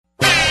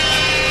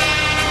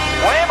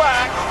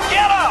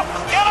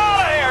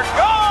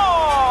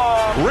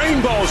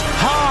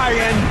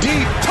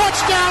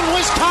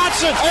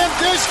Listen, and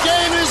this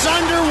game is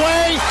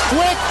underway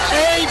with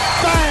a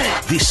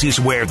bang. This is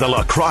where the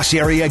La Crosse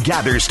area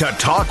gathers to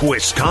talk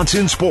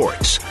Wisconsin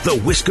sports. The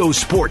Wisco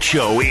Sports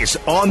Show is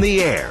on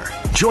the air.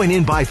 Join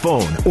in by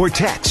phone or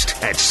text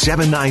at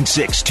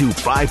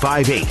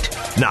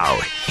 796-2558. Now,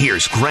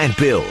 here's Grant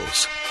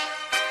Bills.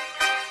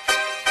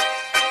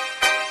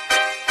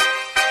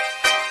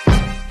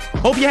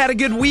 Hope you had a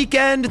good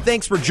weekend.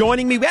 Thanks for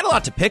joining me. We had a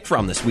lot to pick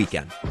from this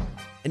weekend.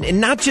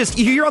 And not just,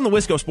 here on the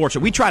Wisco Sports Show,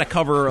 we try to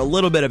cover a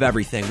little bit of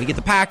everything. We get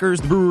the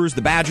Packers, the Brewers,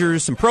 the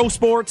Badgers, some pro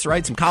sports,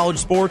 right? Some college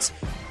sports.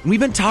 And we've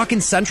been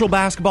talking Central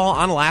basketball,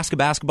 Onalaska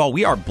basketball.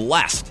 We are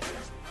blessed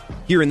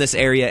here in this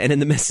area and in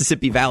the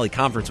Mississippi Valley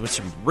Conference with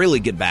some really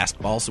good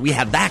basketball. So we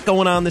had that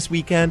going on this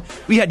weekend.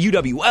 We had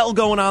UWL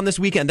going on this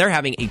weekend. They're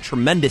having a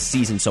tremendous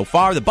season so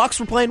far. The Bucks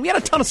were playing. We had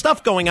a ton of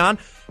stuff going on.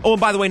 Oh, and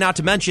by the way, not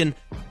to mention,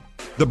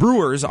 the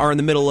Brewers are in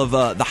the middle of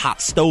the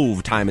hot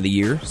stove time of the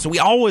year, so we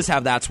always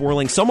have that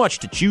swirling, so much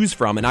to choose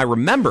from. And I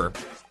remember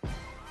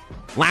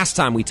last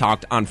time we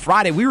talked on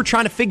Friday, we were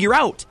trying to figure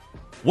out,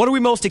 what are we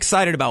most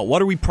excited about?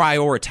 What are we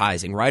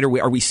prioritizing, right?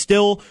 Are we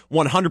still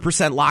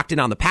 100% locked in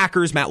on the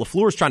Packers? Matt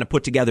LaFleur is trying to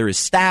put together his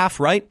staff,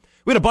 right?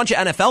 We had a bunch of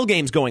NFL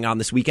games going on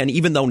this weekend,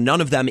 even though none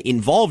of them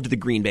involved the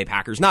Green Bay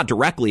Packers, not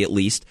directly at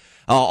least.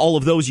 All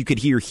of those you could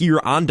hear here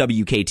on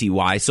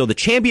WKTY. So the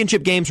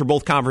championship games for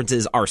both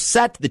conferences are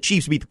set. The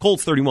Chiefs beat the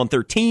Colts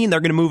 31-13. They're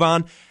going to move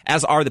on,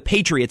 as are the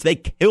Patriots. They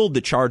killed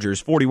the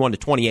Chargers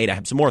 41-28. I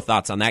have some more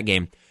thoughts on that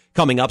game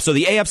coming up. So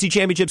the AFC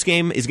Championships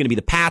game is going to be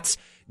the Pats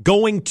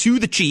going to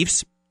the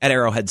Chiefs at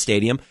Arrowhead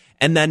Stadium.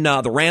 And then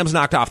the Rams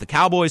knocked off the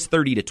Cowboys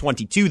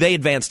 30-22. They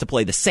advanced to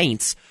play the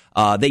Saints.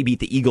 They beat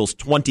the Eagles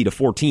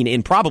 20-14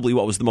 in probably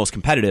what was the most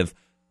competitive.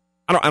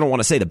 I don't want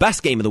to say the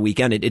best game of the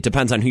weekend. It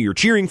depends on who you're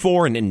cheering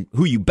for and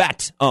who you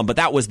bet. But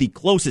that was the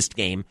closest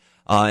game.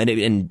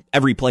 And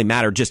every play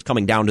mattered, just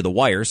coming down to the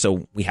wire.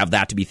 So we have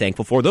that to be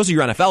thankful for. Those are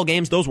your NFL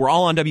games. Those were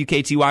all on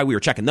WKTY. We were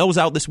checking those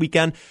out this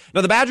weekend. Now,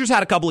 the Badgers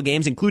had a couple of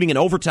games, including an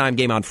overtime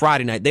game on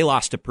Friday night. They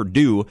lost to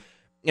Purdue.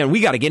 And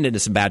we got to get into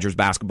some Badgers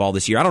basketball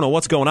this year. I don't know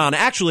what's going on.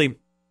 Actually,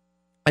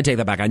 I take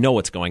that back. I know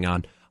what's going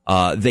on.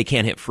 They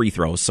can't hit free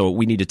throws, so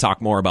we need to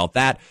talk more about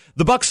that.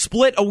 The Bucks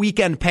split a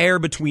weekend pair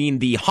between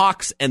the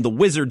Hawks and the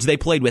Wizards. They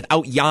played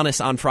without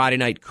Giannis on Friday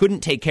night,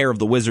 couldn't take care of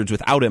the Wizards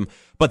without him,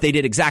 but they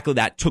did exactly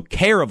that, took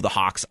care of the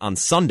Hawks on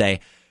Sunday.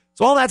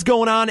 So all that's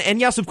going on,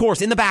 and yes, of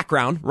course, in the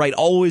background, right,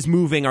 always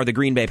moving are the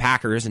Green Bay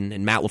Packers,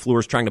 and Matt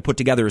LaFleur is trying to put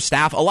together his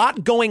staff. A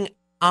lot going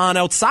on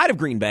outside of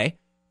Green Bay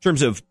in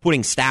terms of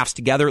putting staffs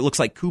together. It looks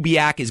like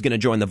Kubiak is going to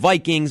join the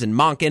Vikings, and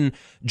Monken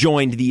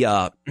joined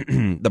the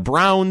the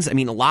Browns. I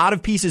mean, a lot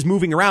of pieces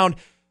moving around,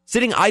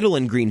 sitting idle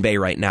in Green Bay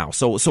right now.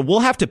 So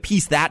we'll have to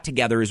piece that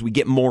together as we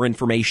get more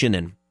information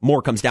and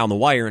more comes down the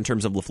wire in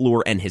terms of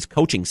LaFleur and his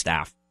coaching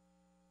staff.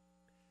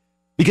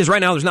 Because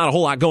right now there's not a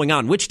whole lot going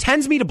on, which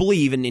tends me to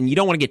believe, and you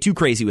don't want to get too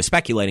crazy with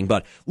speculating,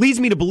 but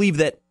leads me to believe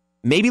that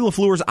maybe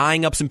LaFleur's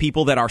eyeing up some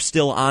people that are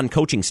still on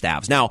coaching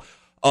staffs. Now,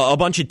 a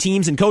bunch of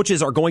teams and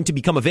coaches are going to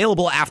become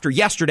available after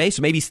yesterday,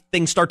 so maybe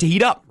things start to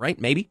heat up,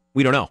 right? Maybe.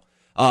 We don't know.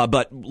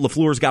 But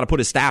LaFleur's got to put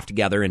his staff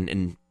together,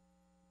 and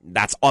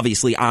that's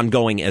obviously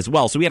ongoing as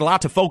well. So we had a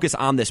lot to focus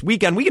on this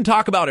weekend. We can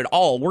talk about it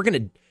all. We're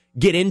going to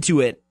get into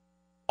it,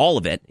 all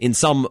of it, in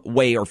some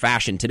way or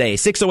fashion today.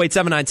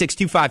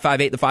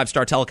 608-796-2558, the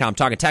 5-Star Telecom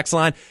Talk and Text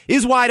line,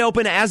 is wide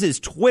open, as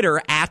is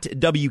Twitter, at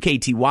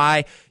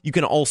WKTY. You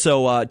can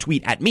also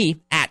tweet at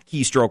me, at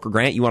Keystroker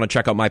Grant. You want to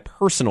check out my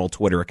personal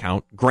Twitter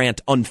account,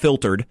 Grant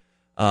Unfiltered,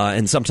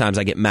 and sometimes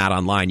I get mad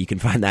online. You can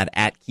find that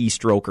at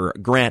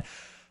Keystroker Grant.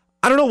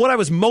 I don't know what I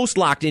was most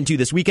locked into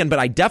this weekend, but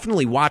I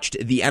definitely watched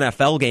the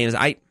NFL games.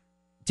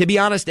 To be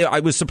honest, I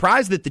was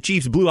surprised that the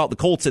Chiefs blew out the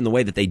Colts in the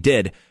way that they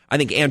did. I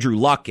think Andrew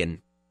Luck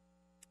and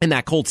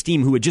that Colts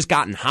team, who had just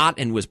gotten hot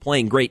and was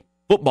playing great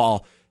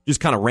football, just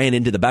kind of ran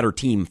into the better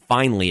team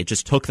finally. It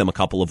just took them a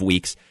couple of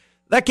weeks.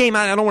 That game,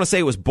 I don't want to say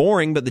it was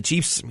boring, but the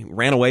Chiefs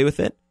ran away with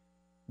it.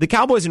 The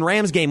Cowboys and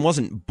Rams game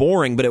wasn't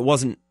boring, but it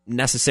wasn't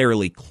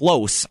necessarily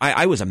close.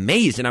 I was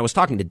amazed, and I was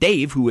talking to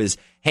Dave, who is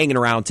hanging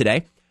around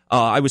today.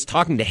 I was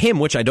talking to him,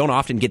 which I don't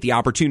often get the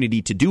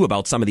opportunity to do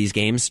about some of these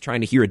games,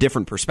 trying to hear a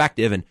different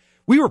perspective, and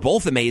we were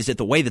both amazed at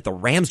the way that the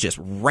Rams just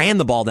ran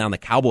the ball down the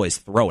Cowboys'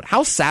 throat.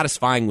 How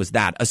satisfying was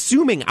that?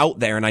 Assuming out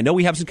there, and I know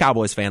we have some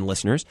Cowboys fan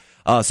listeners,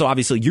 so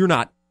obviously you're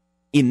not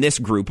in this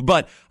group,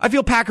 but I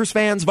feel Packers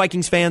fans,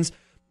 Vikings fans,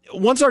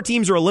 once our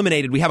teams are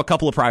eliminated, we have a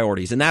couple of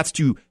priorities, and that's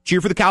to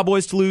cheer for the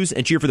Cowboys to lose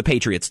and cheer for the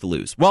Patriots to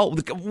lose. Well,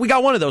 we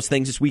got one of those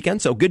things this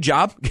weekend, so good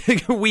job.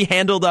 we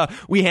handled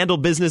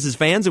business as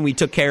fans, and we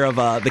took care of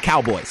the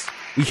Cowboys.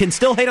 We can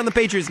still hate on the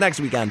Patriots next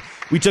weekend.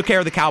 We took care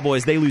of the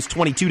Cowboys. They lose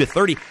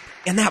 22-30.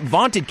 And that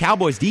vaunted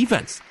Cowboys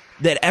defense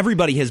that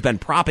everybody has been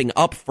propping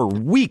up for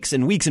weeks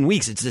and weeks and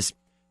weeks. It's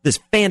this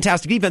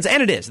fantastic defense,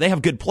 and it is. They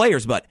have good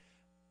players, but,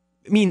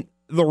 I mean,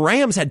 the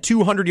Rams had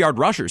 200-yard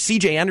rushers.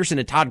 C.J. Anderson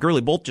and Todd Gurley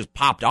both just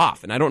popped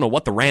off, and I don't know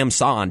what the Rams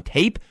saw on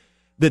tape,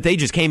 that they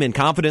just came in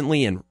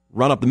confidently and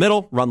run up the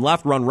middle, run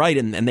left, run right,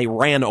 and they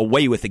ran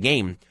away with the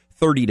game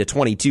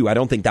 30-22. I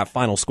don't think that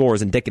final score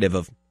is indicative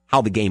of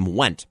how the game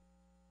went.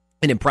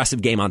 an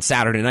impressive game on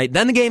Saturday night.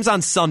 Then the games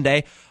on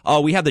Sunday.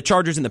 We have the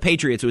Chargers and the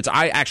Patriots, which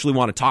I actually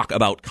want to talk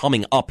about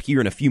coming up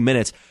here in a few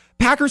minutes.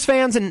 Packers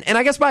fans, and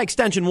I guess by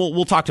extension,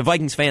 we'll talk to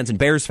Vikings fans and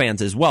Bears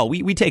fans as well.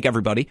 We take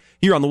everybody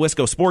here on the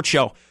Wisco Sports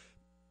Show.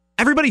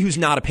 Everybody who's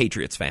not a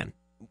Patriots fan.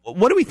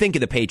 What do we think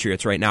of the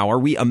Patriots right now? Are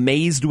we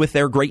amazed with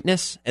their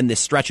greatness and this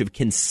stretch of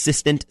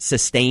consistent,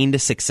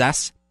 sustained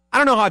success? I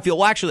don't know how I feel.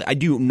 Well, actually, I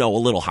do know a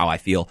little how I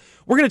feel.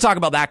 We're going to talk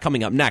about that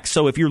coming up next.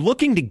 So if you're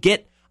looking to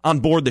get on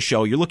board the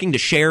show, you're looking to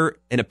share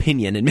an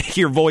opinion and make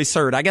your voice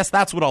heard, I guess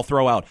that's what I'll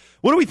throw out.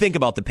 What do we think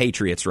about the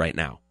Patriots right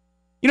now?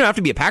 You don't have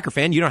to be a Packer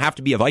fan. You don't have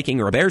to be a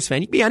Viking or a Bears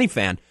fan. You can be any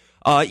fan.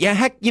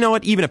 Heck, you know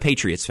what? Even a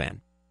Patriots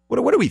fan.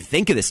 What do we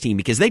think of this team?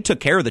 Because they took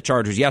care of the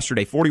Chargers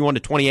yesterday,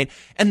 41-28,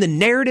 and the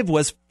narrative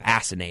was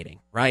fascinating,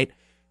 right?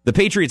 The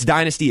Patriots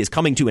dynasty is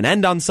coming to an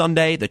end on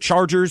Sunday. The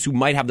Chargers, who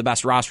might have the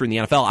best roster in the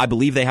NFL, I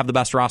believe they have the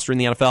best roster in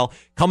the NFL,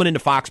 coming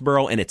into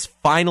Foxborough, and it's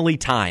finally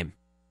time.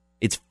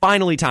 It's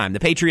finally time. The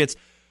Patriots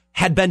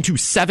had been to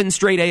 7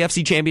 straight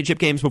AFC Championship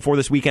games before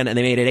this weekend, and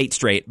they made it 8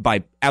 straight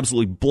by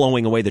absolutely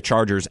blowing away the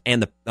Chargers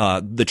and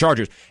the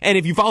Chargers. And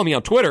if you follow me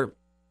on Twitter,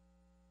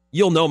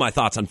 you'll know my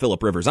thoughts on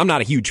Phillip Rivers. I'm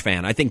not a huge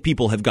fan. I think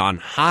people have gone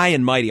high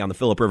and mighty on the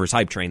Phillip Rivers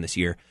hype train this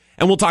year.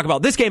 And we'll talk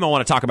about this game. I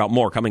want to talk about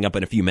more coming up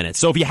in a few minutes.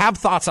 So if you have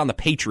thoughts on the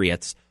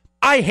Patriots,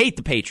 I hate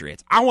the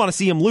Patriots. I want to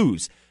see them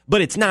lose.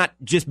 But it's not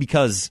just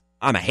because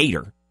I'm a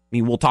hater. I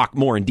mean, we'll talk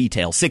more in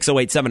detail.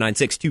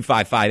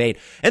 608-796-2558.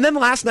 And then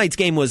last night's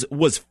game was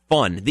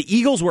fun. The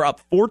Eagles were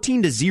up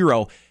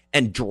 14-0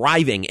 and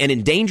driving and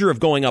in danger of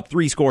going up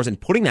 3 scores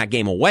and putting that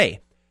game away.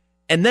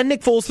 And then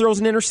Nick Foles throws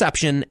an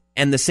interception,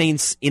 and the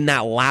Saints in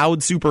that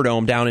loud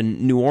Superdome down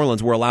in New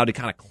Orleans were allowed to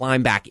kind of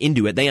climb back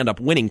into it. They end up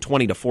winning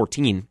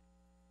 20-14.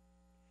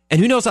 And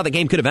who knows how the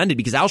game could have ended,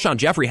 because Alshon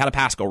Jeffrey had a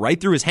pass go right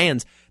through his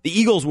hands. The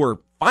Eagles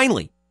were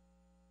finally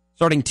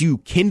starting to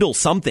kindle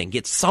something,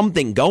 get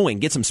something going,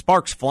 get some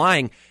sparks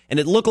flying, and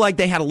it looked like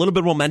they had a little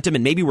bit of momentum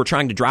and maybe were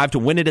trying to drive to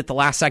win it at the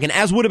last second,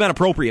 as would have been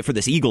appropriate for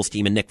this Eagles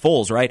team and Nick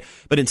Foles, right?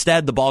 But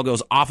instead, the ball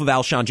goes off of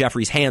Alshon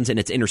Jeffrey's hands and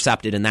it's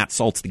intercepted, and that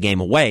salts the game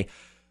away.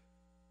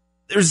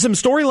 There's some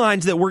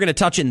storylines that we're going to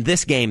touch in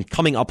this game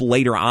coming up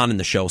later on in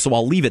the show, so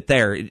I'll leave it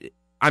there.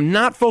 I'm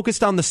not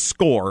focused on the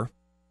score,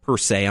 per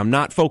se. I'm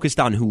not focused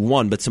on who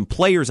won, but some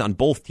players on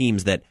both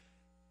teams that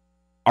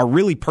are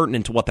really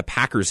pertinent to what the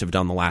Packers have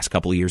done the last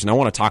couple of years, and I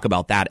want to talk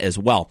about that as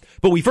well.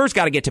 But we first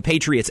got to get to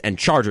Patriots and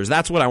Chargers.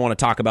 That's what I want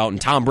to talk about, and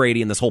Tom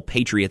Brady and this whole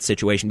Patriots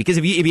situation, because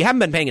if you haven't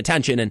been paying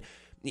attention, and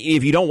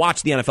if you don't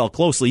watch the NFL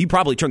closely, you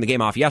probably turned the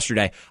game off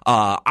yesterday.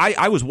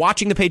 I was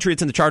watching the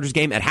Patriots and the Chargers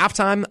game at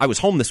halftime. I was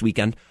home this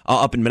weekend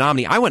up in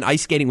Menominee. I went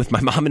ice skating with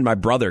my mom and my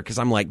brother because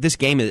I'm like, this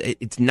game,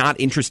 it's not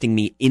interesting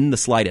me in the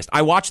slightest.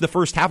 I watched the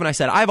first half and I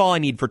said, I have all I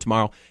need for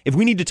tomorrow. If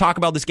we need to talk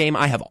about this game,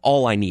 I have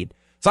all I need.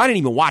 So I didn't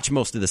even watch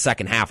most of the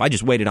second half. I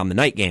just waited on the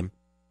night game.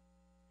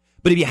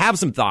 But if you have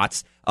some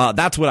thoughts,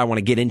 that's what I want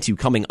to get into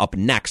coming up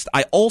next.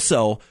 I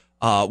also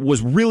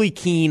was really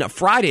keen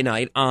Friday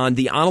night on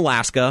the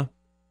Onalaska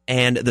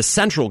and the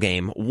Central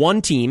game.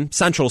 One team,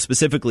 Central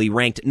specifically,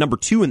 ranked number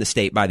 2 in the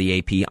state by the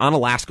AP.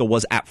 Onalaska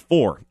was at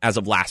 4 as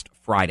of last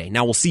Friday.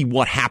 Now we'll see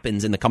what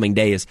happens in the coming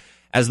days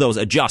as those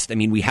adjust. I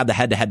mean, we had the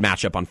head-to-head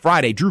matchup on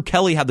Friday. Drew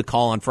Kelly had the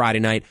call on Friday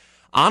night.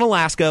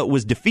 Onalaska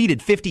was defeated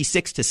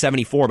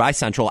 56-74 by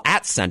Central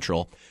at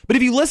Central. But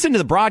if you listen to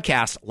the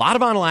broadcast, a lot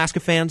of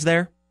Onalaska fans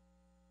there.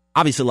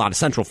 Obviously, a lot of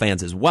Central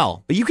fans as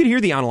well. But you could hear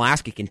the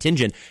Onalaska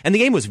contingent, and the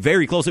game was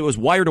very close. It was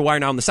wire to wire.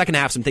 Now, in the second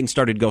half, some things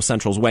started to go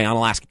Central's way.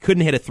 Onalaska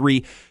couldn't hit a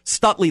 3.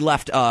 Stutley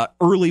left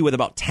early with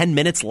about 10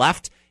 minutes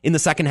left in the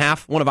second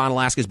half, one of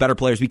Onalaska's better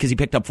players, because he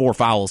picked up 4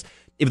 fouls.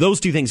 If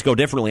those two things go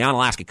differently,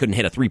 Onalaska couldn't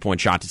hit a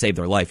 3-point shot to save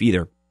their life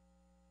either.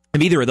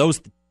 If either of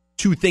those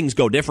two things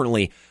go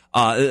differently,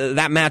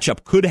 that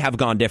matchup could have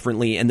gone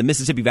differently, and the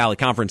Mississippi Valley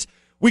Conference,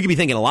 we could be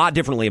thinking a lot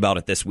differently about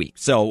it this week.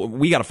 So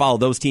we got to follow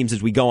those teams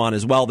as we go on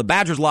as well. The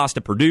Badgers lost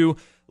to Purdue,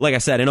 like I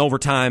said, in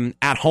overtime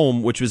at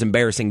home, which was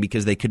embarrassing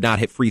because they could not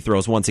hit free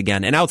throws once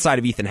again. And outside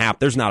of Ethan Happ,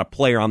 there's not a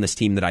player on this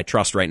team that I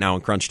trust right now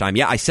in crunch time.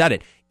 Yeah, I said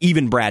it,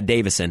 even Brad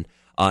Davison,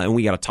 and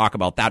we got to talk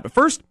about that. But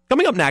first,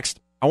 coming up next,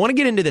 I want to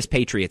get into this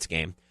Patriots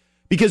game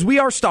because we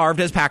are starved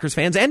as Packers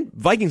fans and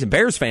Vikings and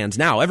Bears fans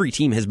now. Every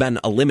team has been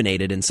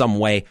eliminated in some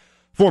way,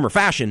 form, or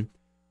fashion.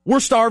 We're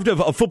starved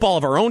of football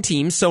of our own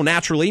teams, so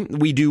naturally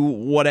we do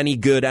what any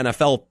good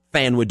NFL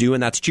fan would do,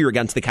 and that's cheer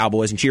against the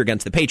Cowboys and cheer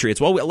against the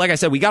Patriots. Well, like I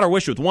said, we got our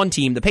wish with one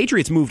team. The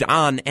Patriots moved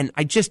on, and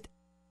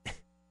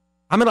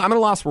I'm at a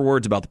loss for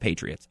words about the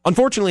Patriots.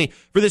 Unfortunately,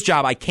 for this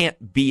job, I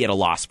can't be at a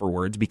loss for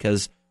words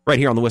because right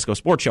here on the Wisco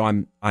Sports Show,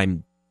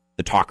 I'm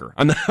the talker.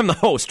 I'm the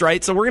host,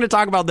 right? So we're going to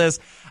talk about this.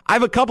 I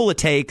have a couple of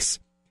takes.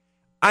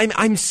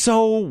 I'm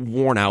so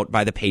worn out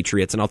by the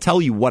Patriots, and I'll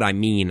tell you what I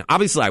mean.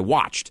 Obviously, I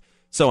watched.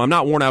 So I'm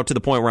not worn out to the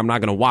point where I'm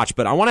not going to watch,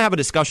 but I want to have a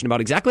discussion about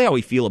exactly how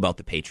we feel about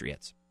the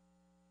Patriots.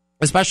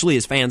 Especially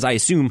as fans, I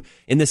assume,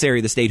 in this area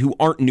of the state who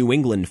aren't New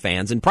England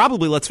fans. And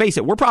probably, let's face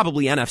it, we're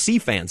probably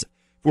NFC fans if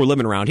we're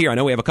living around here. I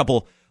know we have a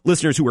couple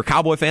listeners who are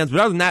Cowboy fans, but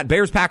other than that,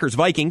 Bears, Packers,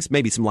 Vikings,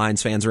 maybe some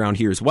Lions fans around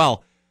here as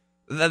well.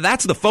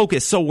 that's the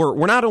focus. So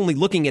we're not only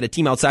looking at a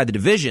team outside the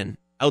division,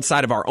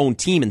 outside of our own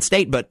team and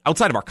state, but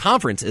outside of our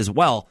conference as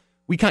well.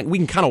 We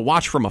can kind of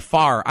watch from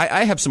afar.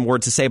 I have some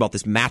words to say about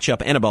this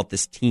matchup and about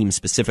this team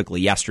specifically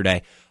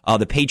yesterday.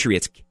 The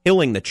Patriots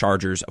killing the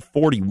Chargers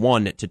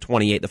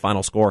 41-28, the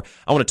final score.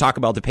 I want to talk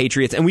about the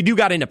Patriots, and we do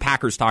got into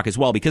Packers talk as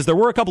well, because there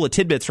were a couple of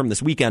tidbits from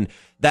this weekend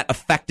that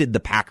affected the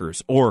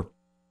Packers, or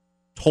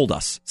told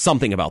us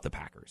something about the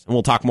Packers. And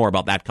we'll talk more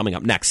about that coming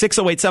up next.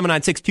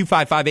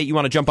 608-796-2558. You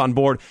want to jump on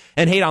board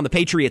and hate on the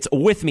Patriots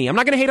with me. I'm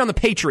not going to hate on the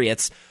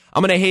Patriots.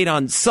 I'm going to hate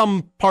on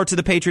some parts of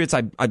the Patriots.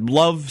 I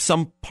love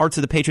some parts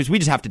of the Patriots. We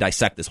just have to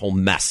dissect this whole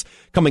mess.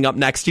 Coming up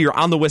next here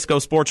on the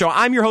Wisco Sports Show.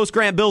 I'm your host,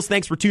 Grant Bills.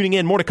 Thanks for tuning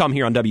in. More to come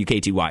here on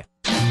WKTY.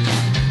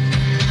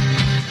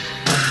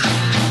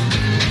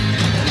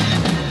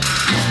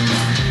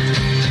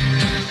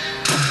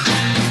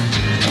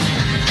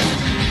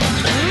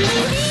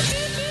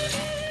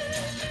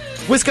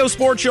 Wisco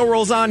Sports Show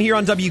rolls on here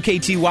on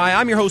WKTY.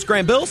 I'm your host,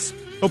 Grant Bills.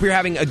 Hope you're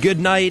having a good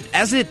night.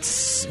 As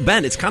it's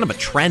been, it's kind of a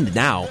trend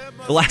now.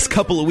 The last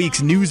couple of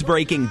weeks, news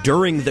breaking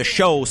during the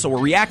show, so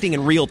we're reacting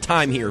in real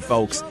time here,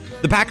 folks.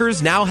 The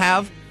Packers now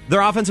have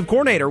their offensive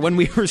coordinator. When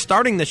we were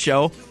starting the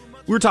show,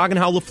 we were talking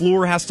how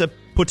LaFleur has to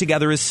put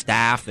together his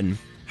staff and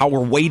how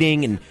we're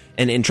waiting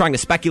and trying to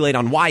speculate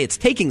on why it's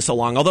taking so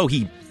long, although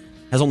he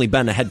has only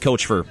been a head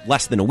coach for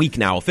less than a week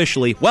now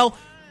officially. Well,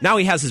 now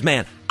he has his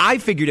man. I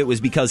figured it was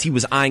because he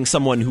was eyeing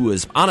someone who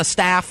was on a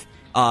staff,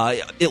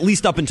 at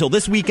least up until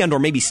this weekend, or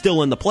maybe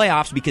still in the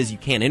playoffs, because you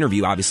can't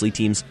interview, obviously,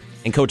 teams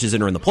and coaches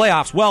that are in the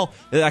playoffs. Well,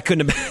 that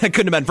couldn't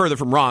have been further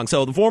from wrong.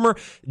 So the former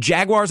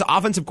Jaguars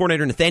offensive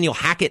coordinator Nathaniel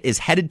Hackett is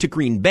headed to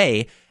Green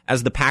Bay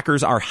as the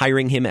Packers are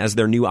hiring him as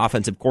their new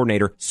offensive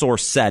coordinator.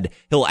 Source said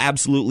he'll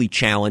absolutely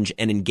challenge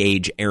and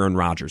engage Aaron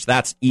Rodgers.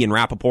 That's Ian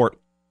Rappaport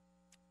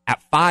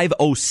at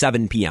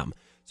 5:07 p.m.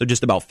 So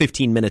just about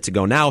 15 minutes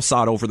ago now,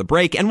 saw it over the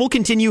break, and we'll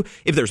continue.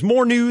 If there's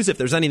more news, if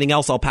there's anything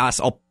else, I'll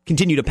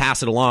continue to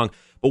pass it along,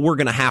 but we're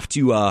going to have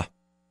to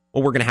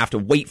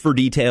wait for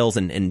details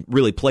and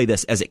really play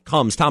this as it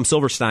comes. Tom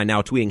Silverstein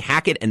now tweeting,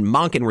 Hackett and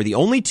Monken were the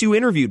only two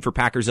interviewed for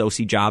Packers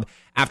OC job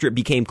after it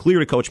became clear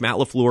to Coach Matt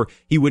LaFleur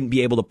he wouldn't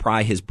be able to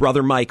pry his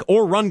brother Mike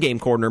or run game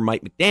coordinator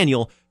Mike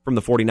McDaniel from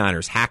the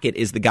 49ers. Hackett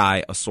is the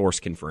guy, a source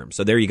confirmed.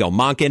 So there you go.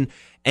 Monken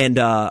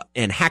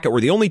and Hackett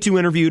were the only two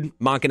interviewed.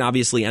 Monken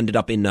obviously ended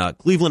up in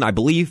Cleveland, I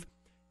believe.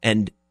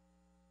 And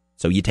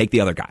so you take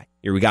the other guy.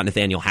 Here we got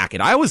Nathaniel Hackett.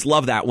 I always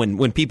love that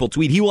when people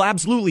tweet, he will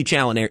absolutely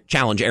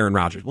challenge Aaron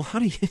Rodgers. Well, how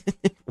do you...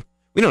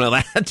 We don't know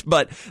that,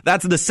 but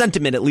that's the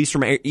sentiment, at least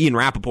from Ian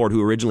Rappaport,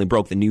 who originally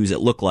broke the news, it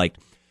looked like.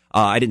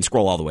 I didn't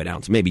scroll all the way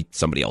down, so maybe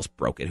somebody else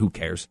broke it. Who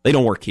cares? They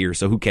don't work here,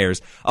 so who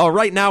cares?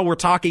 Right now, we're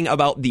talking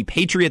about the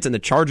Patriots and the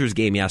Chargers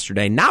game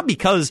yesterday, not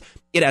because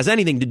it has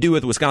anything to do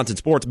with Wisconsin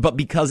sports, but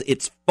because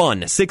it's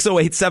fun.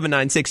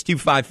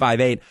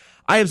 608-796-2558.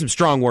 I have some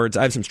strong words.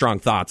 I have some strong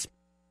thoughts.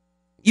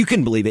 You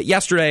couldn't believe it.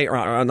 Yesterday, or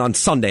on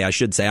Sunday, I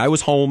should say, I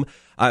was home.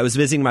 I was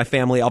visiting my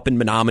family up in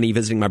Menominee,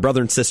 visiting my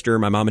brother and sister,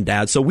 my mom and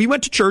dad. So we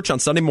went to church on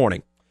Sunday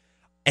morning,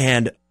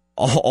 and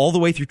all the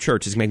way through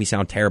church, this made me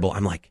sound terrible.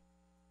 I'm like,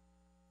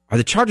 are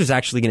the Chargers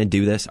actually going to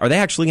do this? Are they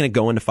actually going to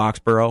go into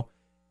Foxborough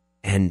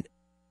and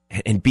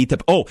beat the...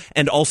 Oh,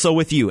 and also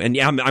with you. And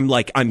yeah,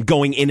 I'm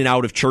going in and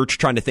out of church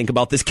trying to think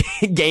about this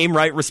game,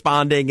 right?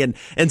 Responding and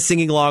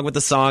singing along with the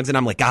songs. And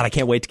I'm like, God, I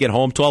can't wait to get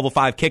home.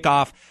 12:05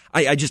 kickoff.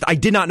 I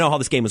did not know how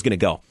this game was going to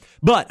go.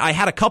 But I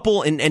had a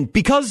couple, and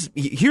because,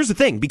 here's the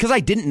thing, because I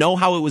didn't know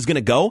how it was going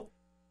to go,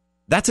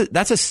 that's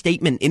a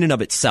statement in and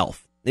of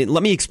itself.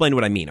 Let me explain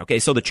what I mean. Okay,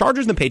 so the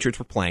Chargers and the Patriots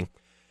were playing.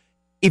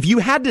 If you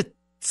had to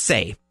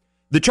say...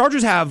 The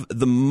Chargers have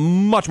the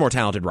much more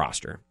talented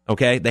roster,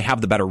 okay? They have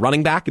the better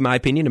running back, in my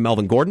opinion, in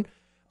Melvin Gordon.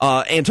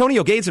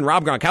 Antonio Gates and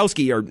Rob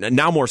Gronkowski are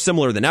now more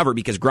similar than ever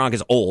because Gronk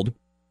is old.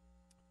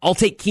 I'll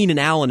take Keenan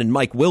Allen and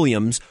Mike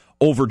Williams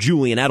over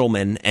Julian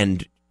Edelman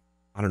and,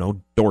 I don't know,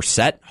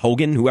 Dorsett,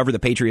 Hogan, whoever the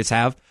Patriots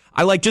have.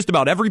 I like just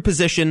about every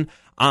position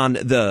on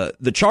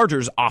the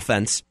Chargers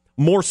offense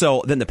more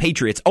so than the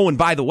Patriots. Oh, and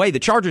by the way, the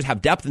Chargers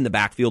have depth in the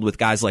backfield with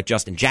guys like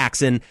Justin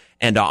Jackson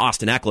and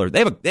Austin Eckler. They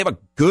have a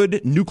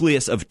good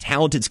nucleus of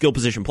talented skill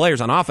position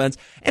players on offense,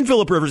 and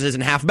Phillip Rivers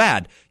isn't half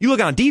bad. You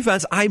look on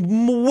defense, I'd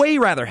way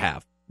rather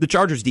have the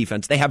Chargers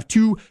defense. They have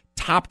two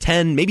top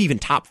 10, maybe even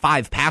top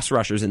 5 pass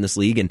rushers in this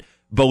league, in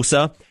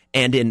Bosa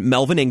and in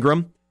Melvin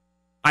Ingram.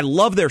 I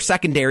love their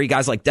secondary,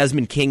 guys like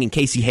Desmond King and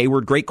Casey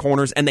Hayward, great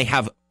corners, and they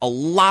have a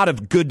lot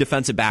of good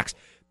defensive backs,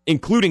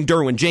 including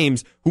Derwin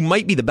James, who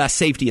might be the best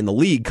safety in the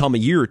league come a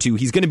year or two.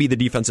 He's going to be the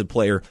defensive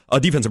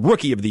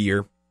rookie of the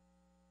year.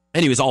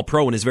 And he was all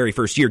pro in his very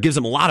first year. Gives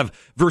him a lot of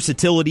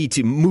versatility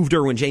to move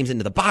Derwin James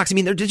into the box. I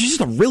mean, they're just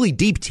a really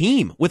deep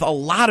team with a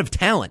lot of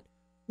talent.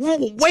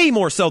 Way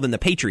more so than the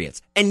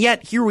Patriots. And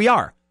yet, here we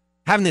are,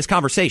 having this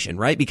conversation,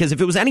 right? Because if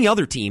it was any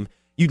other team,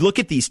 you'd look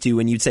at these two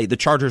and you'd say the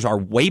Chargers are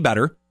way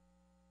better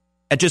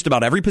at just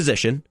about every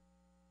position,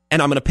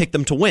 and I'm going to pick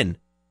them to win.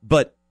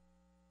 But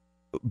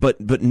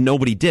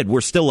nobody did.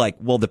 We're still like,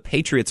 well, the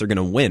Patriots are going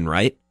to win,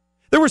 right?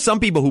 There were some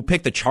people who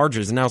picked the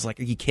Chargers, and I was like,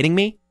 are you kidding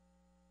me?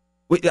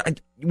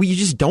 We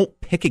just don't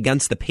pick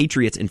against the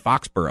Patriots in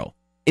Foxborough,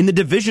 in the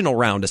divisional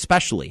round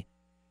especially.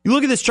 You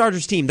look at this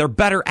Chargers team, they're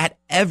better at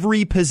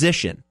every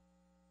position.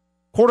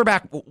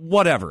 Quarterback,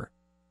 whatever.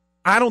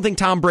 I don't think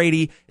Tom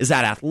Brady is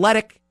that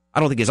athletic. I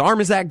don't think his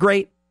arm is that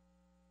great.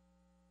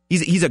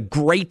 He's a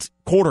great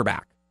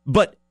quarterback,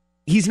 but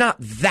he's not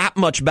that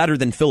much better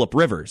than Phillip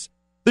Rivers.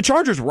 The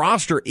Chargers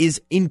roster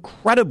is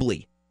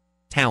incredibly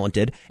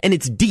talented, and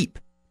it's deep,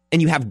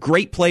 and you have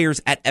great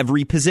players at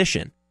every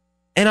position.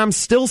 And I'm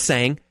still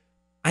saying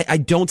I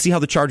don't see how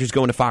the Chargers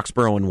go into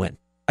Foxborough and win.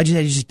 I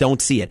just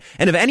don't see it.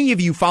 And if any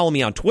of you follow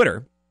me on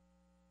Twitter,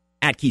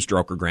 at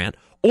Keystroker Grant,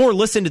 or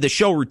listen to the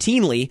show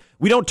routinely,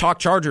 we don't talk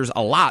Chargers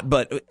a lot,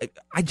 but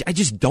I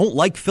just don't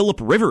like Phillip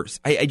Rivers.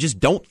 I just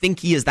don't think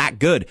he is that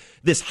good.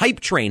 This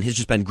hype train has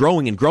just been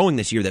growing and growing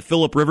this year that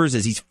Phillip Rivers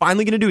he's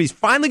finally going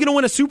to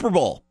win a Super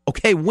Bowl.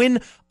 Okay, win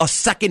a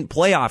second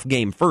playoff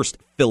game first,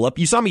 Phillip.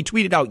 You saw me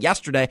tweet it out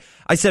yesterday.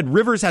 I said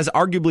Rivers has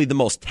arguably the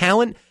most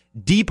talent,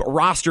 deep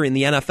roster in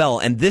the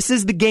NFL, and this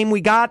is the game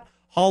we got.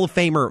 Hall of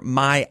Famer,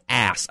 my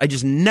ass. I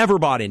just never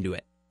bought into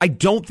it. I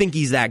don't think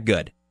he's that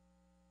good.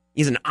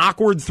 He's an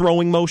awkward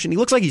throwing motion. He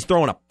looks like he's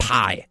throwing a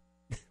pie.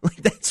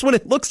 That's what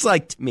it looks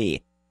like to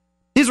me.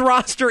 His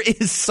roster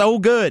is so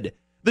good.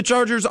 The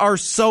Chargers are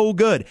so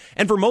good.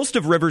 And for most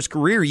of Rivers'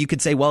 career, you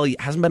could say, well, he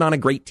hasn't been on a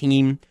great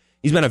team.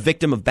 He's been a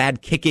victim of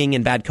bad kicking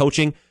and bad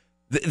coaching.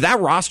 That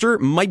roster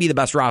might be the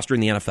best roster in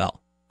the NFL.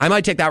 I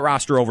might take that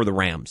roster over the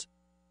Rams.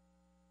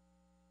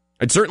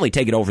 I'd certainly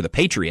take it over the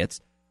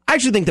Patriots. I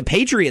actually think the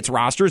Patriots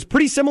roster is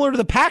pretty similar to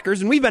the Packers,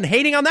 and we've been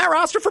hating on that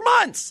roster for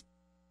months.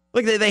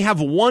 Like, they have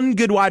one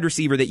good wide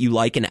receiver that you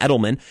like in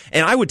Edelman,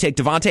 and I would take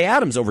Devontae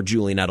Adams over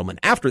Julian Edelman.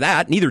 After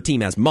that, neither team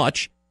has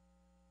much.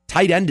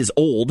 Tight end is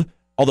old,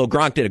 although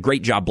Gronk did a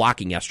great job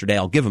blocking yesterday.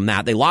 I'll give them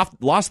that. They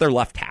lost their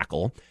left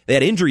tackle. They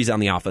had injuries on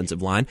the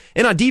offensive line.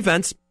 And on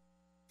defense,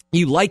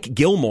 you like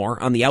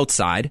Gilmore on the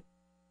outside.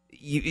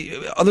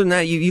 Other than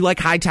that, you like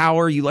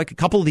Hightower. You like a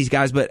couple of these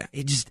guys, but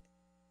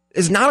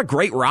it's not a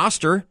great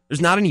roster.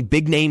 There's not any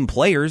big-name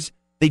players.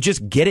 They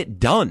just get it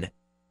done.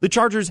 The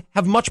Chargers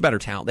have much better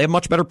talent. They have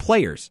much better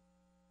players.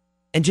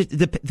 And just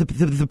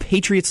the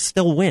Patriots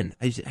still win.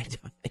 I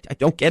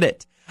don't get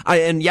it.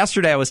 And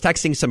yesterday I was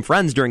texting some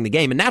friends during the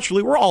game, and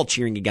naturally we're all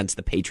cheering against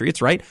the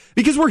Patriots, right?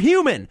 Because we're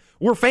human.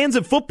 We're fans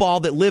of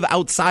football that live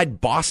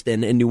outside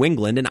Boston and New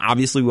England, and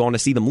obviously we want to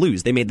see them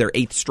lose. They made their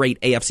 8th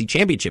straight AFC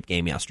Championship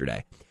game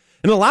yesterday.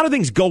 And a lot of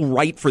things go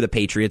right for the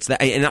Patriots,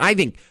 and I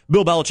think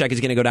Bill Belichick is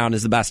going to go down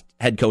as the best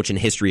head coach in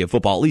history of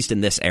football, at least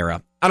in this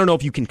era. I don't know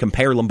if you can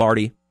compare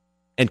Lombardi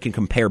and can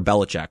compare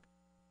Belichick.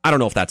 I don't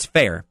know if that's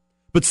fair.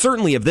 But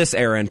certainly of this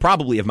era and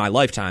probably of my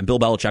lifetime, Bill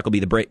Belichick will be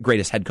the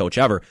greatest head coach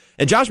ever.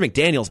 And Josh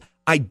McDaniels,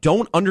 I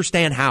don't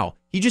understand how.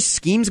 He just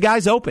schemes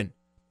guys open.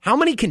 How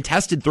many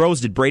contested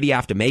throws did Brady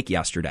have to make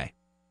yesterday?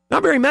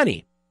 Not very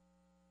many.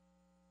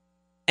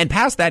 And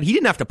past that, he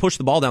didn't have to push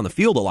the ball down the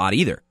field a lot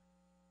either.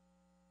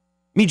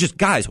 I mean, just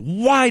guys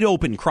wide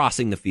open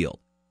crossing the field.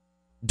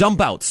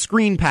 Dump outs,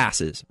 screen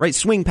passes, right?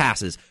 Swing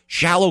passes,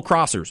 shallow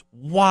crossers,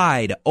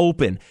 wide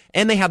open.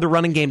 And they had the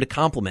running game to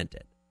complement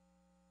it.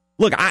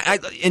 Look,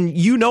 and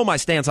you know my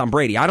stance on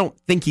Brady. I don't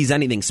think he's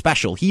anything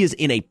special. He is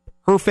in a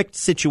perfect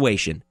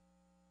situation.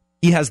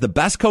 He has the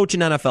best coach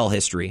in NFL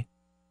history,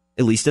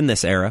 at least in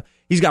this era.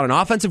 He's got an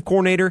offensive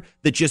coordinator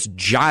that just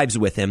jives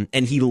with him,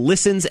 and he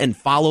listens and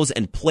follows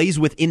and plays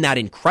within that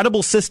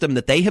incredible system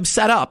that they have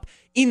set up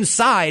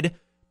inside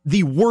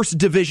the worst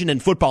division in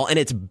football, and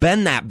it's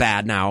been that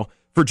bad now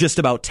for just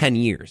about 10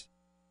 years.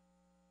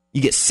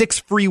 You get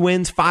 5 free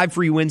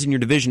wins in your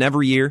division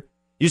every year.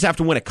 You just have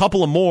to win a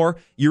couple of more.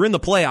 You're in the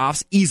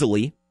playoffs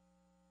easily.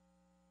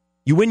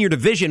 You win your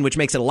division, which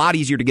makes it a lot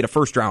easier to get a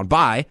first-round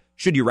bye,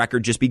 should your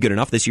record just be good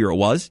enough. This year it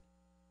was.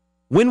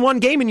 Win one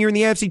game and you're in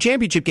the AFC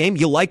Championship game.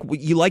 You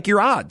like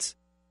your odds.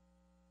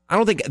 I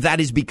don't think that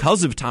is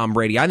because of Tom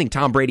Brady. I think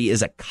Tom Brady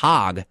is a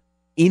cog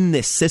in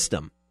this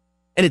system.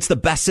 And it's the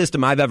best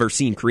system I've ever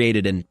seen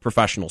created in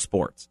professional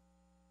sports.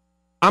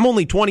 I'm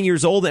only 20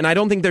 years old, and I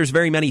don't think there's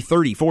very many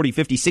 30, 40,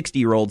 50,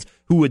 60-year-olds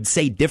who would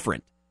say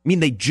different. I mean,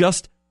 they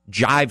just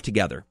jive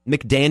together.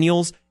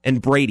 McDaniels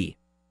and Brady.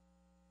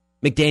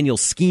 McDaniels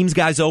schemes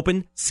guys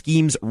open,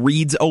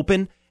 reads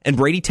open, and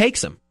Brady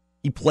takes them.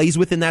 He plays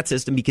within that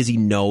system because he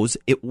knows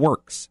it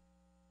works.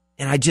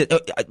 And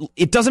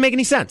it doesn't make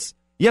any sense.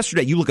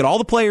 Yesterday, you look at all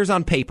the players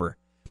on paper.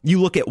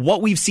 You look at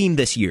what we've seen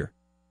this year.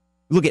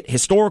 Look at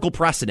historical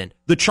precedent.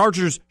 The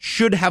Chargers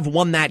should have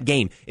won that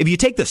game. If you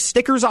take the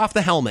stickers off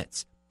the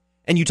helmets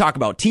and you talk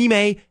about Team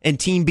A and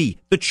Team B,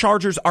 the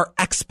Chargers are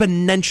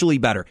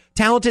exponentially better.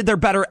 Talented, they're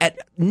better at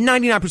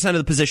 99% of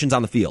the positions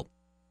on the field.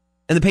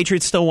 And the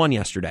Patriots still won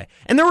yesterday.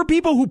 And there were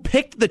people who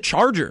picked the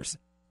Chargers.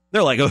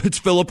 They're like, oh, it's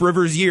Phillip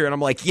Rivers' year. And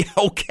I'm like, yeah,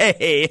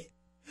 okay.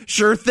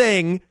 Sure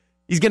thing.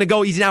 He's going to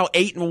go, he's now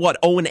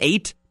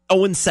 0-8,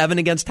 0-7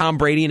 against Tom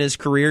Brady in his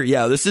career.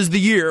 Yeah, this is the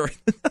year.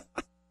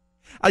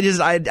 I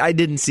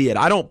didn't see it.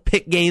 I don't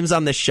pick games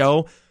on this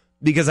show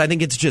because I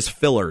think it's just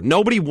filler.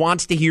 Nobody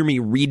wants to hear me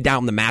read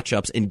down the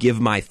matchups and give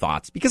my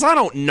thoughts because I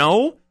don't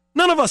know.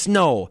 None of us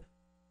know.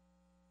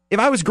 If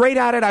I was great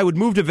at it, I would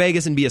move to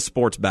Vegas and be a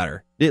sports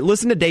bettor.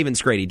 Listen to Dave and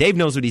Scrady. Dave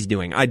knows what he's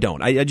doing. I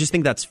don't. I just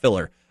think that's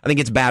filler. I think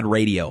it's bad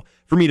radio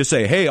for me to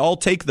say, hey, I'll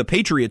take the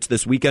Patriots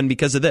this weekend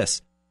because of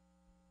this.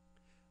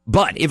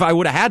 But if I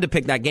would have had to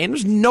pick that game,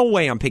 there's no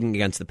way I'm picking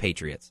against the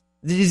Patriots.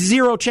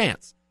 Zero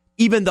chance.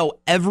 Even though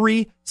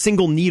every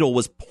single needle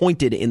was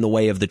pointed in the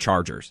way of the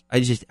Chargers.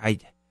 And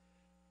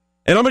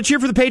I'm going to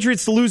cheer for the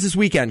Patriots to lose this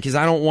weekend because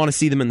I don't want to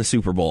see them in the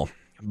Super Bowl.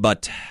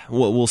 But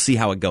we'll see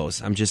how it goes.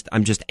 I'm just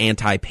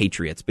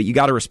anti-Patriots. But you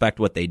got to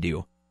respect what they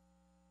do.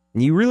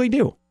 And you really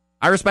do.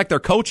 I respect their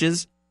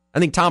coaches. I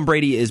think Tom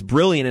Brady is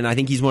brilliant, and I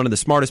think he's one of the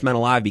smartest men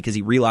alive because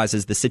he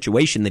realizes the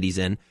situation that he's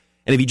in.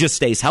 And if he just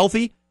stays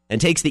healthy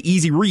and takes the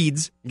easy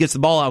reads, gets the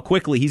ball out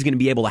quickly, he's going to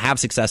be able to have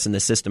success in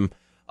this system.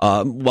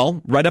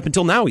 Right up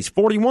until now, he's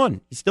 41.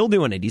 He's still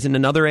doing it. He's in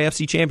another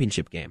AFC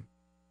Championship game.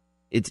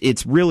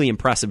 It's really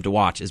impressive to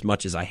watch as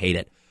much as I hate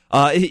it.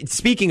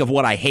 Speaking of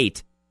what I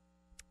hate,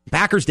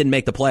 Packers didn't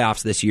make the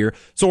playoffs this year,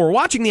 so we're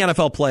watching the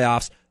NFL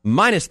playoffs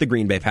minus the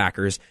Green Bay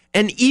Packers,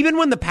 and even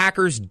when the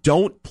Packers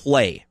don't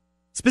play,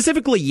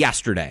 specifically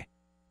yesterday,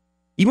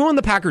 even when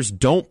the Packers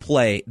don't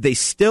play, they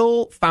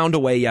still found a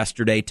way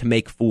yesterday to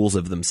make fools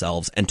of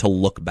themselves and to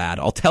look bad.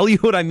 I'll tell you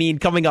what I mean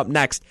coming up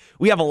next.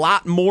 We have a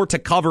lot more to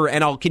cover,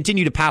 and I'll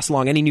continue to pass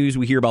along any news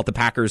we hear about the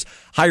Packers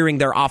hiring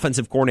their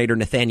offensive coordinator,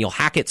 Nathaniel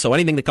Hackett. So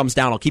anything that comes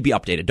down, I'll keep you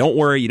updated. Don't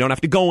worry, you don't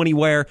have to go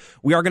anywhere.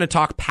 We are going to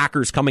talk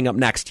Packers coming up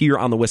next here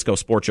on the Wisco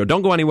Sports Show.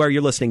 Don't go anywhere.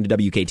 You're listening to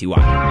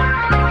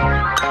WKTY.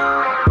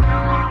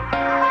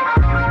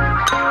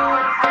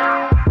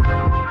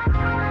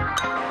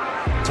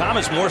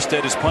 Thomas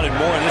Morstead has punted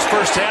more in this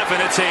first half,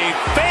 and it's a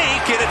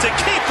fake, and it's a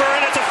keeper,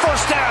 and it's a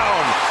first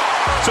down.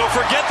 So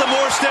forget the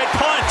Morstead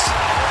punt.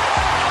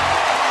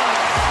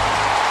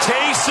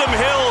 Taysom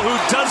Hill, who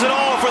does it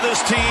all for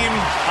this team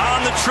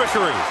on the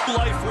trickery.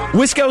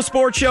 Wisco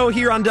Sports Show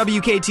here on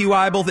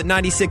WKTY, both at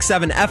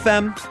 96.7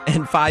 FM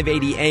and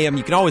 580 AM.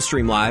 You can always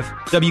stream live,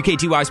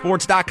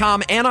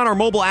 WKTYsports.com, and on our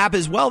mobile app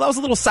as well. That was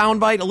a little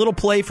soundbite, a little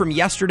play from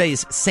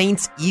yesterday's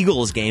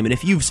Saints-Eagles game. And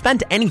if you've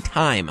spent any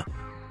time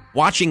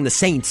watching the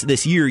Saints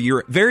this year,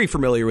 you're very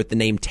familiar with the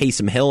name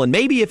Taysom Hill. And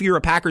maybe if you're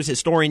a Packers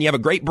historian, you have a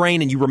great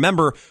brain and you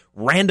remember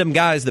random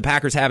guys the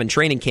Packers have in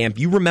training camp,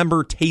 you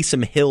remember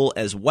Taysom Hill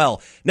as well.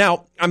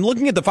 Now, I'm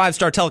looking at the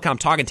 5-Star Telecom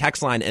talk and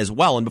text line as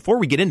well. And before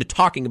we get into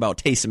talking about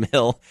Taysom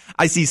Hill,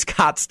 I see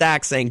Scott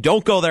Stack saying,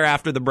 don't go there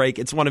after the break.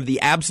 It's one of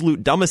the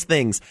absolute dumbest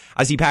things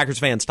I see Packers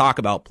fans talk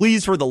about.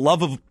 Please, for the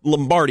love of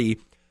Lombardi,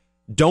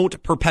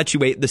 don't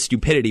perpetuate the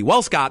stupidity.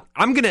 Well, Scott,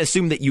 I'm going to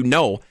assume that you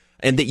know,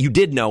 and that you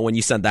did know when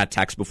you sent that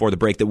text before the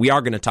break, that we are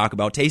going to talk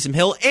about Taysom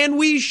Hill, and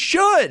we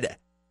should.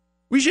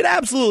 We should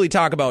absolutely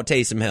talk about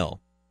Taysom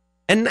Hill.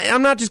 And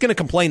I'm not just going to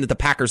complain that the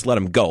Packers let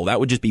him go. That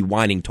would just be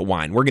whining to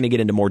whine. We're going to get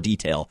into more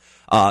detail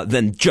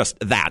than just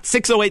that.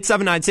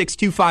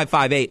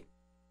 608-796-2558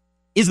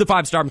 is the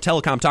 5-Star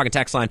Telecom talk and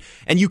text line,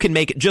 and you can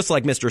make it just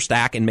like Mr.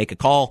 Stack and make a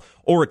call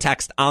or a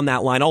text on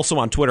that line. Also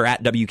on Twitter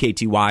at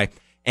WKTY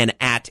and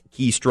at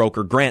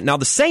Keystroker Grant. Now,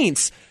 the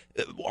Saints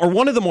are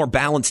one of the more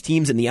balanced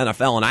teams in the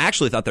NFL, and I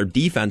actually thought their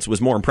defense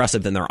was more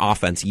impressive than their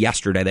offense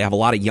yesterday. They have a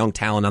lot of young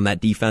talent on that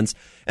defense.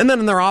 And then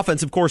in their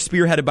offense, of course,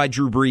 spearheaded by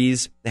Drew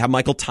Brees, they have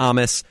Michael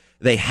Thomas,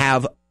 they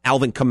have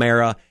Alvin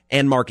Kamara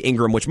and Mark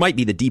Ingram, which might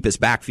be the deepest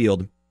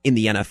backfield in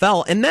the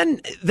NFL. And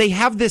then they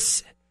have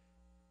this,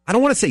 I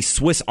don't want to say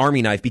Swiss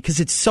Army knife because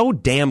it's so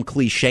damn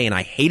cliche and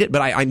I hate it,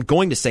 but I'm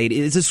going to say it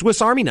is a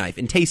Swiss Army knife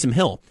in Taysom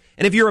Hill.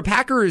 And if you're a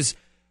Packers,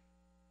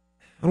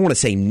 I don't want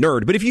to say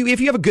nerd, but if you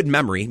have a good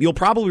memory, you'll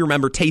probably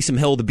remember Taysom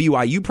Hill, the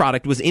BYU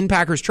product, was in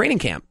Packers training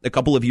camp a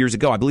couple of years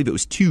ago. I believe it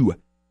was 2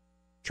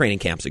 training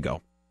camps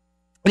ago.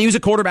 And he was a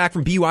quarterback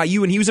from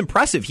BYU, and he was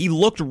impressive. He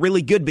looked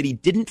really good, but he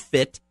didn't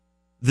fit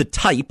the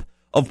type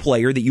of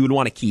player that you would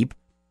want to keep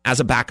as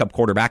a backup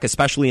quarterback,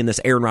 especially in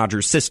this Aaron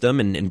Rodgers system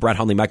and Brett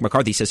Hundley, Mike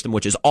McCarthy system,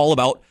 which is all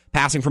about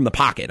passing from the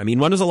pocket. I mean,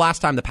 when was the last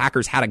time the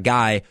Packers had a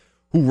guy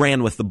who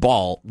ran with the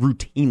ball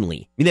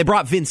routinely? I mean, they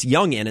brought Vince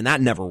Young in, and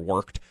that never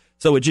worked.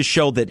 So it just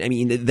showed that, I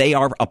mean, they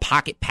are a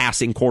pocket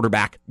passing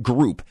quarterback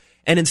group.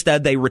 And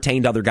instead they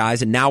retained other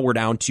guys, and now we're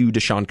down to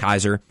Deshaun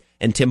Kaiser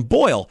and Tim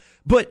Boyle.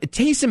 But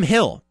Taysom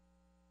Hill,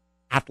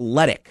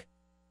 athletic,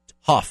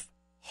 tough,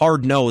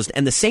 hard-nosed,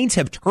 and the Saints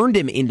have turned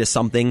him into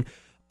something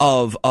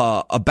of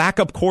a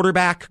backup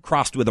quarterback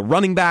crossed with a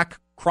running back,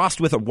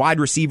 crossed with a wide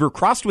receiver,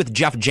 crossed with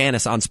Jeff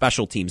Janis on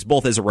special teams,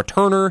 both as a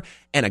returner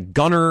and a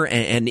gunner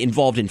and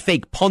involved in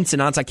fake punts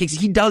and onside kicks.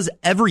 He does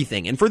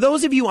everything. And for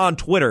those of you on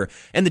Twitter,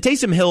 and the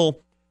Taysom Hill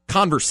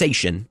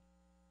conversation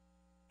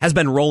has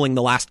been rolling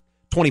the last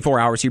 24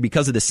 hours here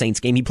because of the Saints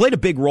game. He played a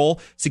big role,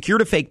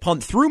 secured a fake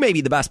punt, threw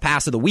maybe the best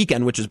pass of the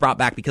weekend, which was brought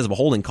back because of a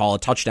holding call, a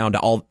touchdown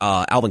to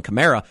Alvin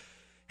Kamara.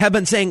 Have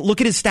been saying,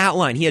 look at his stat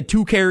line. He had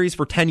 2 carries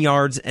for 10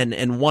 yards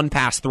and 1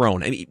 pass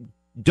thrown. I mean,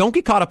 don't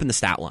get caught up in the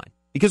stat line,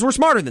 because we're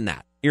smarter than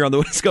that here on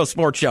the Wisco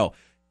Sports Show.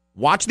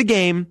 Watch the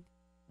game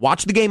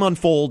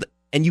unfold,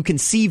 and you can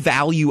see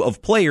value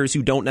of players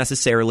who don't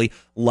necessarily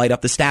light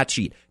up the stat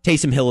sheet.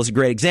 Taysom Hill is a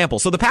great example.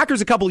 So the Packers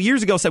a couple of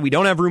years ago said we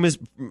don't have room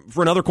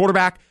for another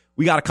quarterback.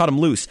 we got to cut him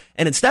loose.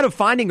 And instead of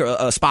finding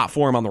a spot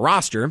for him on the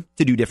roster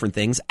to do different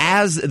things,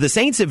 as the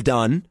Saints have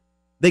done,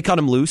 they cut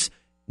him loose.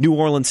 New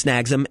Orleans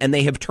snags him, and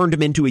they have turned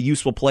him into a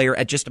useful player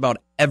at just about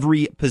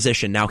every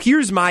position. Now,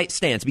 here's my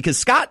stance, because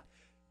Scott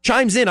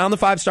chimes in on the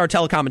 5-Star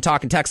Telecom and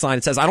Talk and Text line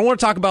and says, I don't want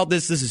to talk about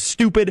this. This is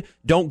stupid.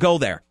 Don't go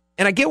there.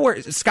 And I get where,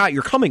 Scott,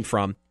 you're coming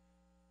from,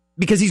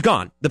 because he's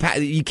gone.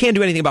 You can't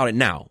do anything about it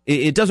now.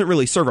 It doesn't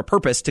really serve a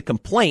purpose to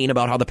complain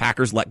about how the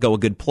Packers let go a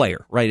good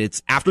player, right?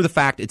 It's after the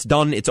fact. It's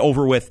done. It's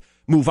over with.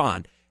 Move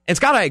on. And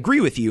Scott, I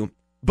agree with you.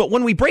 But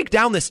when we break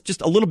down this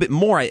just a little bit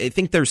more, I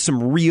think there's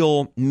some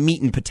real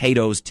meat and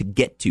potatoes to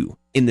get to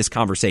in this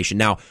conversation.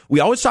 Now, we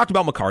always talked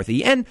about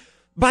McCarthy and,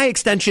 by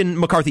extension,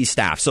 McCarthy's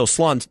staff. So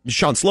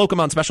Sean Slocum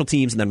on special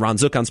teams and then Ron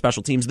Zook on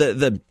special teams.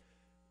 The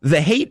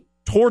hate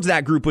towards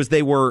that group was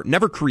they were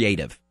never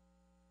creative.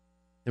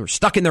 They were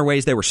stuck in their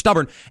ways. They were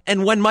stubborn.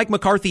 And when Mike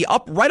McCarthy,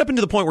 right up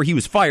into the point where he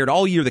was fired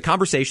all year,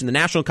 the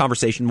national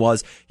conversation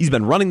was he's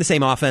been running the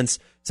same offense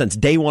since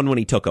day one when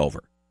he took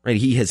over. Right?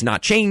 He has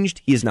not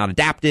changed. He has not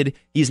adapted.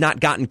 He has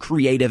not gotten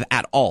creative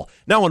at all.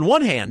 Now, on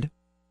one hand,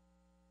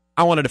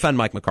 I want to defend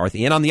Mike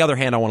McCarthy. And on the other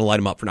hand, I want to light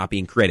him up for not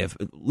being creative.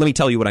 Let me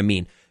tell you what I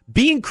mean.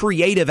 Being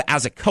creative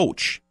as a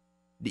coach,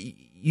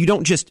 you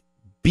don't just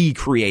be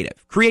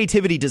creative.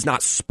 Creativity does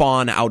not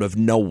spawn out of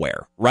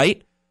nowhere,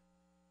 right?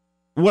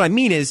 What I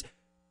mean is,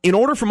 in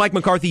order for Mike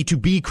McCarthy to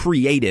be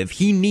creative,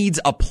 he needs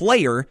a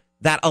player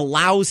that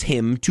allows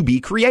him to be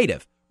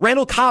creative.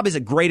 Randall Cobb is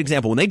a great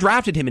example. When they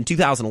drafted him in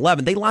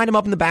 2011, they lined him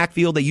up in the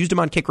backfield. They used him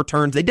on kick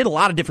returns. They did a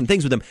lot of different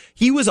things with him.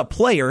 He was a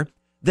player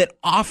that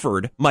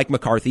offered Mike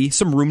McCarthy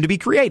some room to be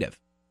creative.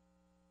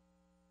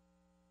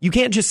 You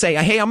can't just say,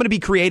 hey, I'm going to be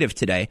creative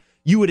today.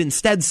 You would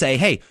instead say,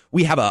 hey,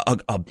 we have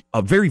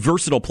a very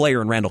versatile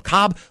player in Randall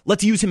Cobb.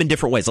 Let's use him in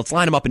different ways. Let's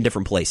line him up in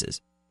different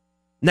places.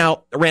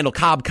 Now, Randall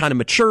Cobb kind of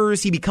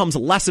matures. He becomes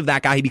less of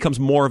that guy. He becomes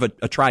more of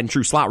a tried and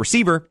true slot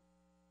receiver.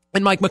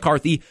 And Mike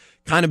McCarthy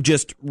kind of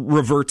just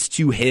reverts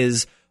to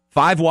his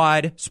 5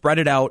 wide, spread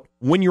it out,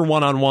 win your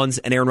one-on-ones,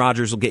 and Aaron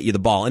Rodgers will get you the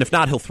ball. And if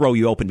not, he'll throw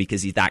you open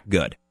because he's that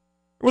good.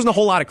 There wasn't a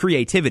whole lot of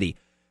creativity.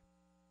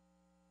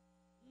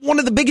 One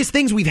of the biggest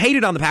things we've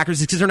hated on the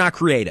Packers is because they're not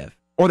creative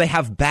or they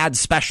have bad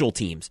special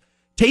teams.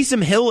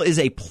 Taysom Hill is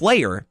a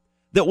player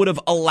that would have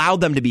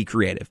allowed them to be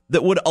creative,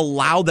 that would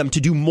allow them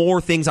to do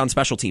more things on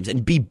special teams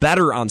and be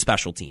better on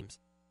special teams.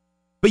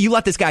 But you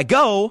let this guy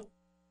go,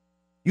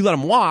 you let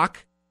him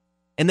walk,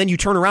 and then you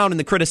turn around and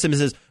the criticism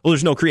is, well,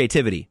 there's no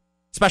creativity.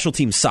 Special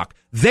teams suck.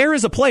 There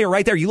is a player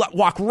right there you let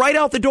walk right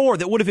out the door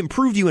that would have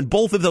improved you in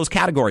both of those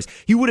categories.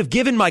 He would have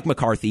given Mike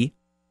McCarthy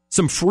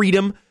some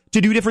freedom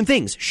to do different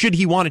things, should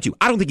he wanted to.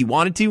 I don't think he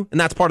wanted to, and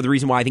that's part of the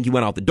reason why I think he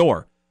went out the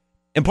door.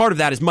 And part of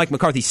that is Mike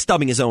McCarthy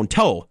stubbing his own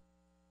toe,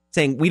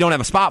 saying, we don't have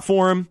a spot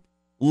for him,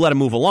 let him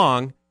move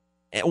along.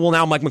 Well,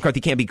 now Mike McCarthy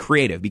can't be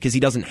creative because he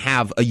doesn't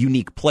have a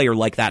unique player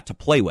like that to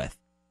play with.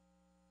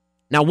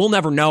 Now, we'll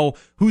never know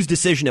whose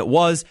decision it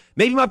was.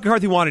 Maybe Mike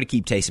McCarthy wanted to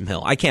keep Taysom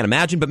Hill. I can't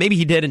imagine, but maybe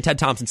he did, and Ted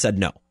Thompson said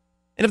no.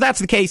 And if that's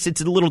the case, it's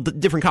a little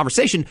different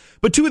conversation.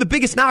 But two of the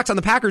biggest knocks on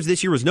the Packers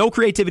this year was no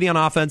creativity on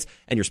offense,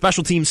 and your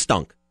special teams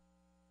stunk.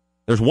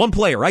 There's one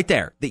player right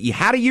there that you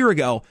had a year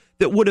ago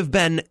that would have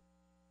been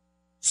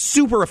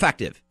super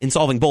effective in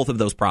solving both of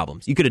those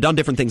problems. You could have done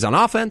different things on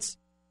offense.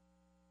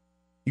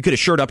 You could have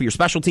shored up your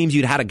special teams.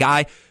 You'd had a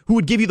guy who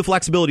would give you the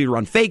flexibility to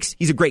run fakes.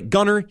 He's a great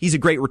gunner. He's a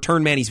great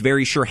return man. He's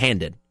very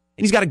sure-handed.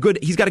 And he's got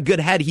a good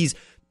head. He's,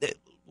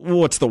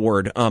 what's the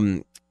word?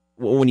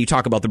 When you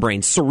talk about the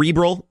brain,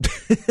 cerebral.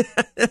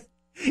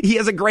 He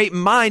has a great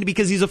mind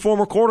because he's a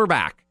former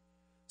quarterback.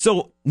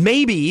 So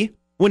maybe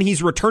when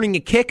he's returning a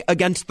kick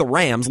against the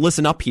Rams,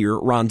 listen up here,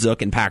 Ron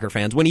Zook and Packer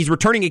fans, when he's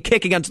returning a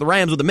kick against the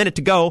Rams with a minute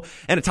to go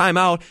and a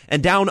timeout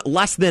and down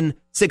less than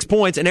 6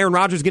 points and Aaron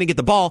Rodgers is going to get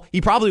the ball,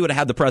 he probably would have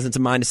had the presence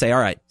of mind to say,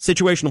 all right,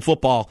 situational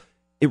football,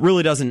 it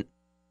really doesn't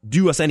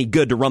do us any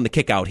good to run the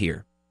kick out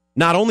here.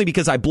 Not only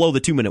because I blow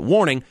the 2-minute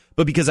warning,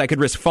 but because I could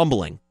risk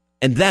fumbling.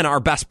 And then our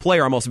best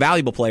player, our most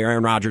valuable player,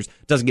 Aaron Rodgers,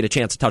 doesn't get a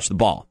chance to touch the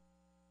ball.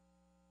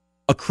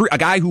 A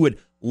guy who would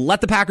let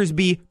the Packers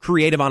be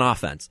creative on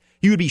offense.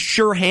 He would be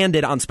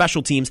sure-handed on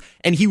special teams,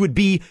 and he would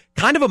be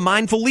kind of a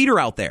mindful leader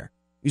out there.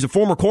 He's a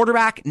former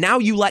quarterback. Now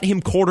you let him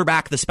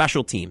quarterback the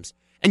special teams,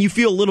 and you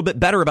feel a little bit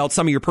better about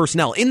some of your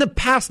personnel. In the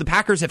past, the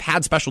Packers have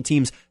had special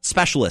teams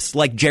specialists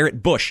like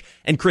Jarrett Bush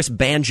and Chris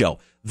Banjo.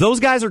 Those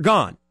guys are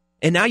gone,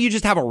 and now you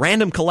just have a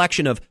random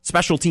collection of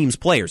special teams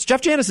players.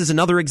 Jeff Janis is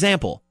another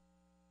example.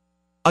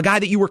 A guy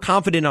that you were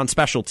confident on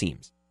special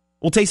teams.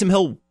 Well, Taysom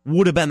Hill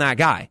would have been that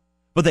guy,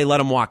 but they let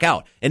him walk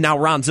out. And now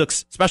Ron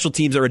Zook's special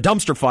teams are a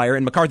dumpster fire,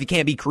 and McCarthy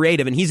can't be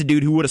creative, and he's a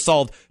dude who would have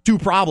solved 2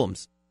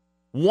 problems.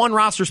 One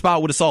roster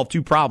spot would have solved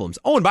 2 problems.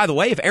 Oh, and by the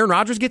way, if Aaron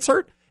Rodgers gets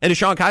hurt and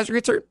DeShone Kizer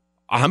gets hurt,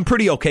 I'm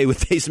pretty okay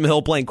with Taysom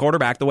Hill playing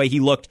quarterback the way he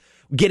looked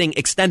getting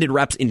extended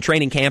reps in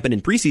training camp and in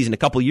preseason a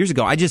couple of years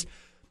ago.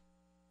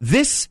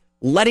 This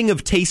letting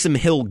of Taysom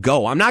Hill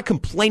go, I'm not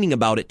complaining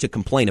about it to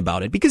complain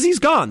about it because he's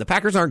gone. The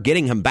Packers aren't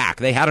getting him back.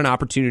 They had an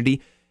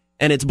opportunity,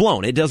 and it's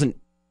blown. It doesn't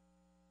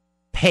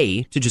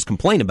pay to just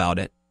complain about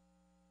it.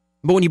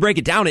 But when you break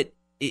it down, it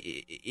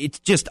it's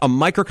just a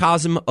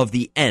microcosm of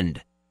the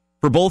end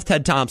for both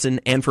Ted Thompson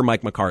and for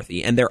Mike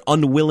McCarthy and their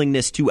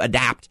unwillingness to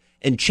adapt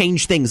and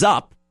change things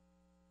up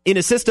in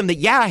a system that,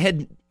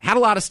 had a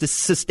lot of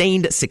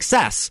sustained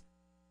success,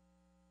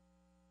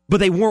 but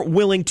they weren't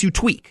willing to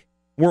tweak,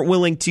 weren't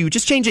willing to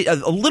just change it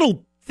a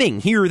little thing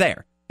here or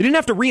there. They didn't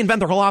have to reinvent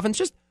their whole offense,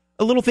 just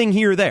a little thing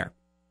here or there.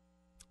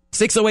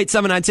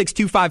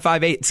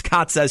 608-796-2558.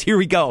 Scott says, here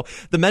we go.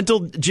 The mental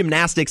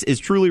gymnastics is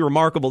truly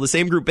remarkable. The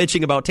same group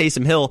bitching about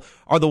Taysom Hill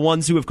are the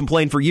ones who have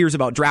complained for years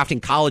about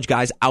drafting college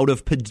guys out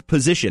of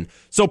position.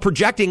 So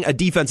projecting a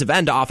defensive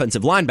end to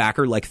offensive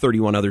linebacker, like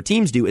 31 other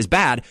teams do, is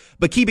bad,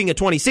 but keeping a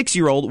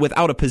 26-year-old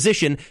without a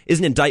position is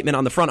an indictment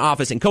on the front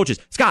office and coaches.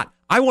 Scott,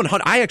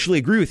 I actually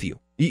agree with you.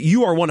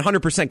 You are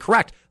 100%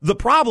 correct. The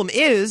problem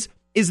is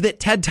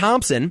that Ted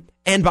Thompson,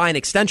 and by an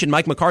extension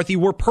Mike McCarthy,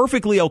 were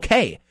perfectly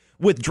okay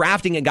with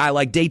drafting a guy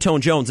like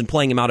Dayton Jones and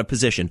playing him out of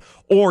position,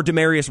 or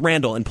Demarius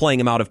Randall and playing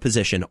him out of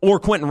position, or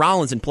Quentin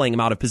Rollins and playing him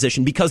out of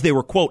position because they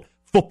were, quote,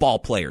 football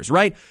players,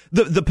 right?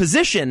 The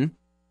position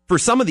for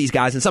some of these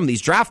guys and some of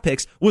these draft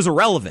picks was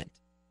irrelevant.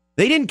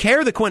 They didn't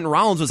care that Quentin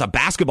Rollins was a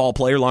basketball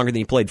player longer than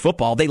he played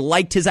football. They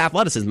liked his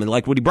athleticism. They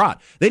liked what he brought.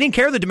 They didn't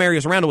care that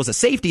Demarius Randall was a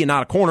safety and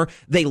not a corner.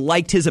 They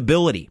liked his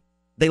ability.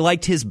 They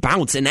liked his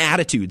bounce and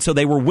attitude, so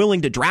they were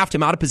willing to draft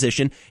him out of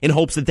position in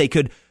hopes that they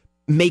could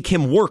make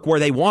him work where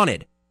they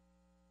wanted.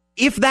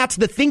 If that's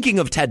the thinking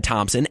of Ted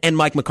Thompson and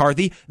Mike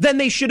McCarthy, then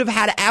they should have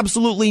had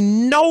absolutely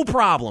no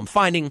problem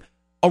finding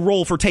a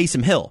role for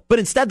Taysom Hill. But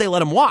instead, they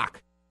let him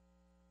walk.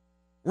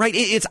 Right?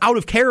 It's out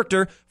of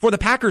character for the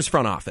Packers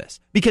front office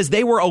because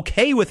they were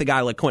okay with a guy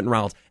like Quentin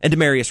Rollins and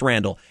Demarius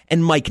Randall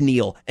and Mike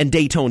Neal and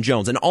Dayton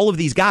Jones and all of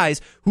these guys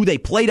who they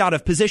played out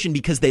of position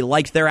because they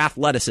liked their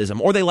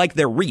athleticism or they liked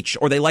their reach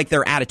or they liked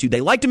their attitude.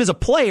 They liked him as a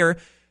player.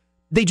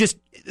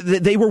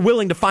 They were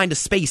willing to find a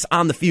space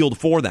on the field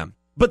for them.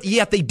 But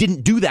yet they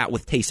didn't do that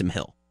with Taysom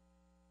Hill.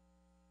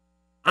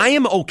 I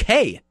am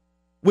okay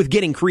with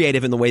getting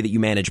creative in the way that you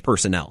manage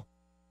personnel.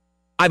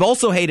 I've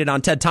also hated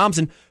on Ted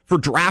Thompson for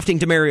drafting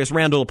Demarius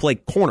Randall to play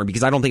corner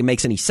because I don't think it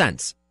makes any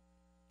sense.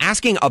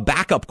 Asking a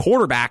backup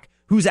quarterback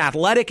who's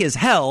athletic as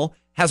hell,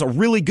 has a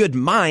really good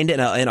mind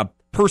and a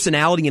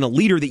personality and a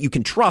leader that you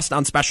can trust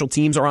on special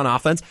teams or on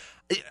offense,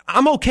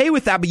 I'm okay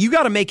with that, but you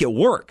got to make it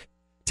work.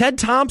 Ted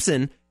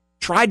Thompson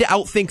tried to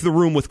outthink the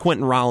room with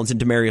Quentin Rollins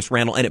and Demarius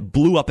Randall, and it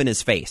blew up in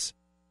his face.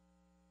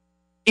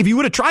 If you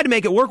would have tried to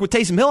make it work with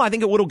Taysom Hill, I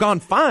think it would have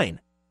gone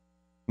fine.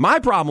 My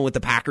problem with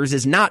the Packers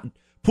is not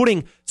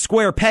putting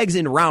square pegs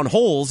in round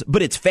holes,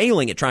 but it's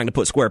failing at trying to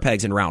put square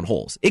pegs in round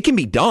holes. It can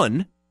be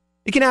done.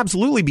 It can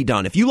absolutely be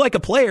done. If you like a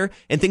player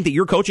and think that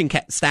your coaching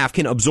staff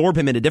can absorb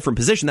him in a different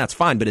position, that's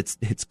fine, but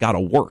it's got to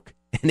work.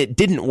 And it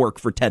didn't work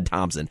for Ted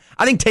Thompson.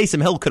 I think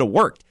Taysom Hill could have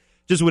worked.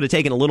 Just would have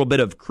taken a little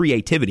bit of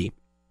creativity.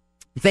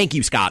 Thank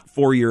you, Scott,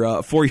 for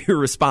your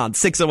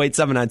response.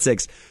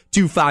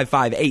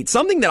 608-796-2558.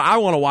 Something that I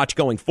want to watch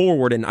going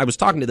forward, and I was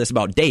talking to this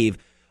about Dave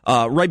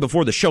right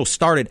before the show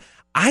started.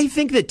 I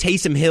think that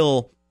Taysom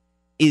Hill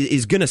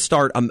is going to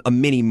start a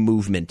mini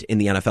movement in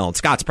the NFL, and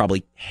Scott's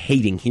probably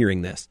hating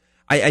hearing this.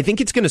 I think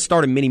it's going to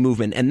start a mini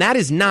movement, and that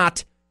is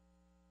not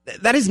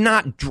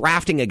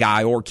drafting a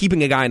guy or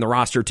keeping a guy in the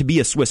roster to be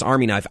a Swiss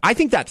Army knife. I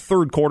think that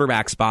third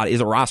quarterback spot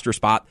is a roster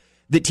spot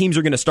that teams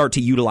are going to start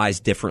to utilize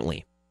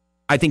differently.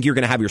 I think you're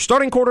going to have your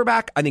starting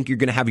quarterback. I think you're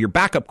going to have your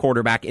backup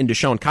quarterback in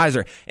DeShone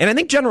Kizer. And I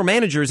think general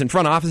managers and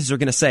front offices are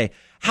going to say,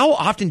 how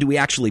often do we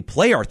actually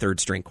play our third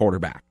string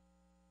quarterback?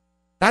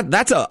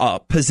 That's a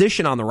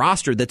position on the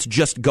roster that's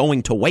just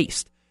going to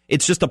waste.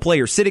 It's just a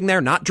player sitting there,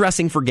 not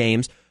dressing for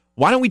games.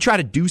 Why don't we try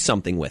to do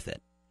something with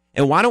it?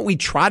 And why don't we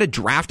try to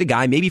draft a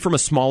guy, maybe from a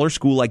smaller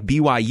school like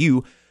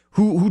BYU,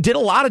 who did a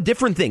lot of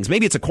different things?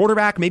 Maybe it's a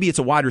quarterback, maybe it's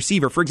a wide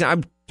receiver. For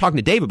example, I'm talking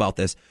to Dave about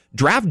this.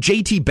 Draft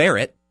JT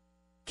Barrett.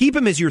 Keep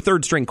him as your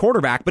third string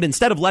quarterback, but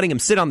instead of letting him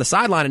sit on the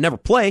sideline and never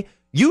play,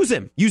 use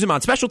him. Use him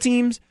on special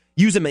teams,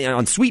 use him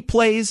on sweep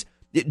plays,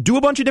 do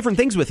a bunch of different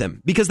things with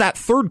him because that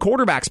third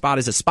quarterback spot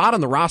is a spot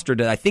on the roster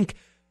that I think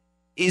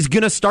is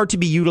going to start to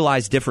be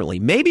utilized differently.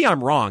 Maybe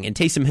I'm wrong and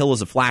Taysom Hill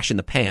is a flash in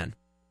the pan.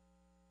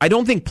 I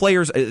don't think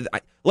players,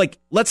 like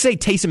let's say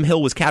Taysom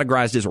Hill was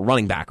categorized as a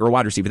running back or a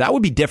wide receiver. That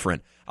would be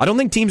different. I don't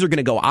think teams are going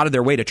to go out of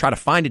their way to try to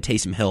find a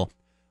Taysom Hill.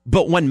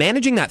 But when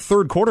managing that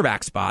third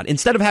quarterback spot,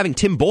 instead of having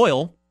Tim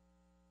Boyle,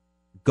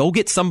 go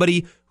get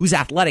somebody who's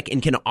athletic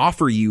and can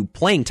offer you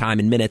playing time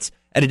and minutes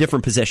at a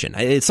different position.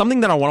 It's something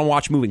that I want to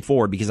watch moving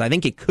forward because I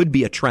think it could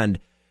be a trend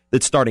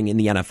that's starting in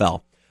the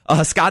NFL.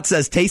 Scott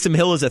says Taysom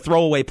Hill is a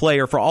throwaway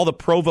player. For all the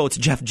pro votes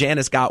Jeff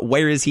Janis got,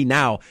 where is he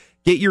now?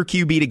 Get your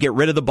QB to get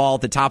rid of the ball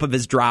at the top of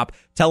his drop.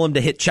 Tell him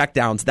to hit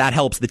checkdowns. That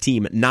helps the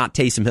team, not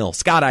Taysom Hill.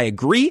 Scott, I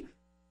agree.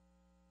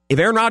 If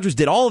Aaron Rodgers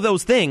did all of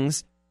those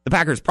things, the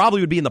Packers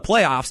probably would be in the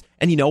playoffs,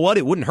 and you know what?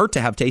 It wouldn't hurt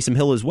to have Taysom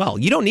Hill as well.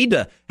 You don't need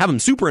to have him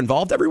super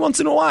involved every once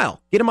in a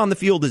while. Get him on the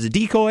field as a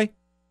decoy.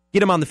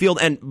 Get him on the field.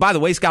 And by the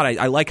way, Scott,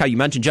 I like how you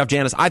mentioned Jeff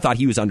Janis. I thought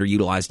he was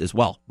underutilized as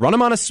well.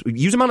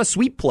 Use him on a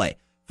sweep play.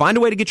 Find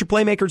a way to get your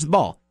playmakers the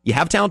ball. You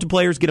have talented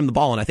players, get them the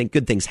ball, and I think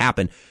good things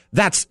happen.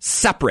 That's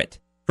separate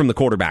from the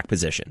quarterback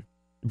position.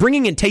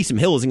 Bringing in Taysom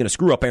Hill isn't going to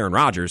screw up Aaron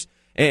Rodgers.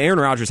 Aaron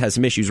Rodgers has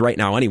some issues right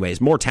now anyways.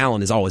 More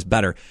talent is always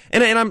better.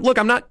 And I'm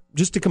not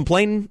just to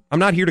complain. I'm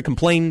not here to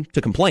complain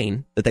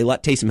that they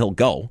let Taysom Hill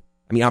go.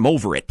 I mean, I'm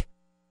over it.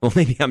 Well,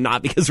 maybe I'm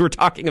not because we're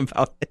talking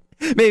about it.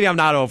 Maybe I'm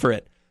not over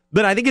it.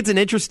 But I think it's an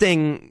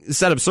interesting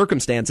set of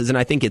circumstances, and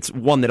I think it's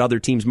one that other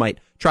teams might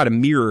try to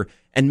mirror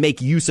and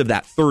make use of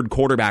that third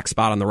quarterback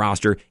spot on the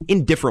roster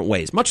in different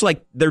ways, much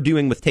like they're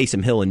doing with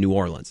Taysom Hill in New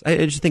Orleans.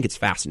 I just think it's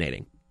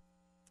fascinating.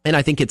 And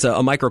I think it's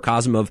a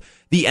microcosm of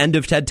the end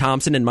of Ted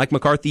Thompson and Mike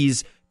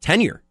McCarthy's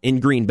tenure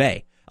in Green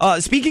Bay.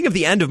 Speaking of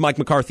the end of Mike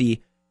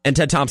McCarthy and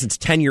Ted Thompson's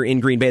tenure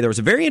in Green Bay, there was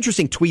a very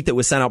interesting tweet that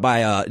was sent out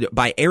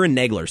by Aaron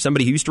Nagler,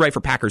 somebody who used to write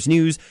for Packers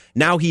News.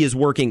 Now he's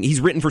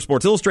written for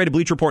Sports Illustrated,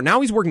 Bleacher Report.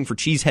 Now he's working for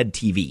Cheesehead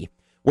TV,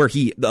 where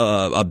he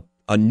a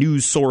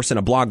news source and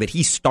a blog that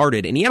he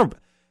started. And he had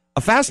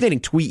a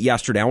fascinating tweet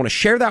yesterday. I want to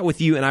share that with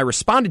you, and I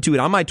responded to it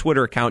on my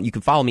Twitter account. You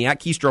can follow me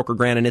at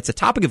KeystrokerGrant, and it's a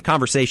topic of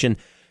conversation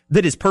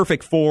that is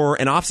perfect for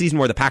an offseason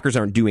where the Packers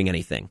aren't doing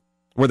anything,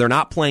 where they're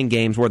not playing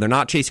games, where they're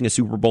not chasing a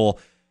Super Bowl.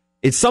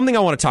 It's something I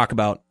want to talk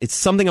about. It's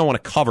something I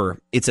want to cover.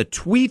 It's a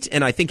tweet,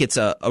 and I think it's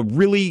a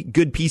really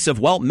good piece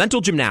of, mental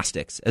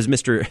gymnastics, as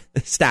Mr.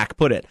 Stack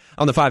put it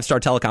on the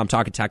 5-Star Telecom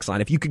Talk and Text line.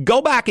 If you could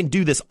go back and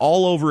do this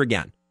all over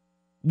again,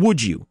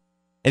 would you?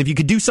 And if you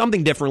could do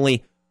something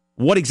differently,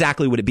 what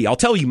exactly would it be? I'll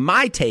tell you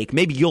my take.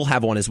 Maybe you'll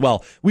have one as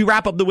well. We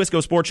wrap up the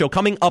Wisco Sports Show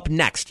coming up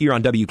next here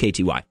on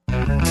WKTY.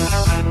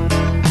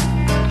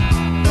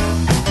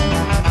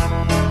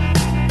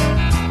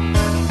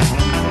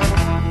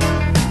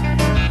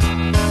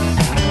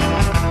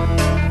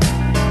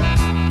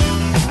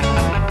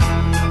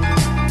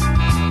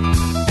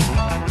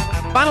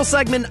 Final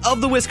segment of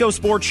the Wisco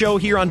Sports Show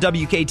here on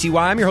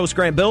WKTY. I'm your host,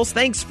 Grant Bills.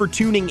 Thanks for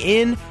tuning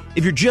in.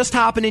 If you're just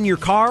hopping in your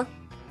car,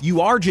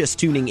 you are just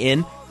tuning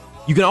in.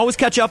 You can always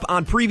catch up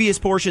on previous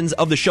portions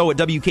of the show at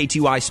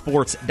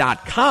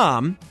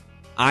WKTYsports.com,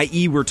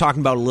 i.e. we're talking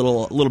about a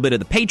little bit of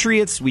the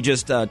Patriots. We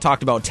just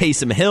talked about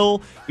Taysom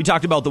Hill. We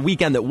talked about the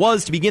weekend that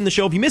was to begin the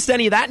show. If you missed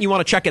any of that and you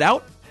want to check it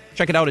out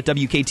at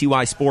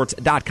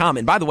WKTYsports.com.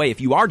 And by the way, if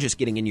you are just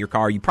getting in your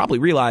car, you probably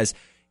realize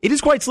it is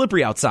quite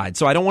slippery outside,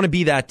 so I don't want to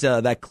be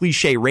that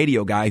cliche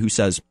radio guy who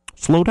says,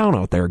 slow down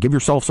out there, give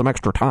yourself some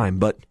extra time,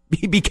 but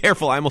be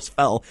careful. I almost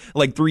fell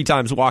like 3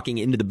 times walking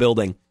into the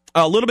building.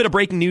 A little bit of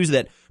breaking news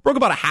that broke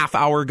about a half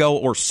hour ago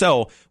or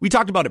so. We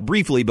talked about it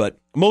briefly, but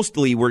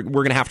mostly we're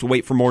going to have to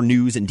wait for more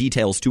news and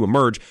details to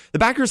emerge. The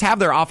Packers have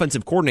their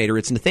offensive coordinator.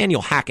 It's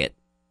Nathaniel Hackett,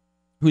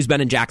 who's been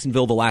in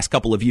Jacksonville the last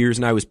couple of years,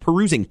 and I was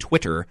perusing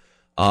Twitter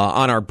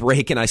on our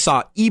break, and I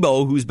saw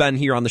Ebo, who's been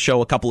here on the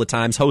show a couple of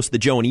times, host the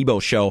Joe and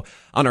Ebo show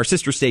on our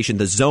sister station,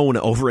 The Zone,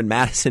 over in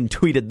Madison,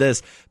 tweeted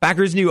this.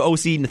 Packers' new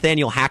OC,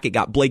 Nathaniel Hackett,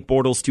 got Blake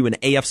Bortles to an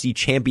AFC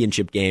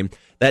championship game.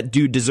 That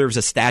dude deserves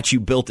a statue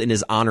built in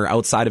his honor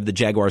outside of the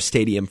Jaguars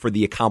Stadium for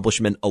the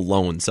accomplishment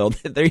alone. So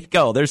there you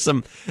go. There's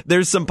some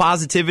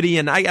positivity,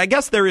 and I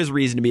guess there is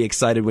reason to be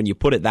excited when you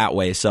put it that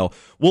way. So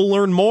we'll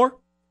learn more,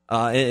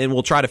 and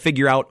we'll try to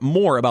figure out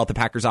more about the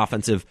Packers'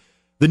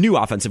 the new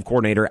offensive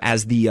coordinator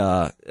as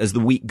the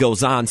week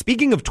goes on.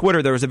 Speaking of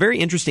Twitter, there was a very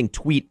interesting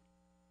tweet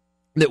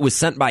that was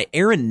sent by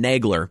Aaron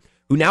Nagler,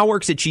 who now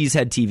works at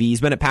Cheesehead TV. He's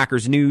been at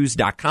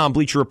PackersNews.com,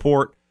 Bleacher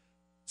Report,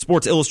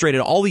 Sports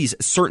Illustrated, all these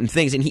certain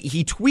things. And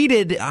he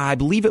tweeted, I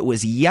believe it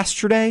was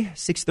yesterday,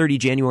 6:30,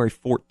 January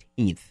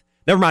 14th.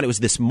 Never mind, it was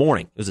this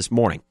morning.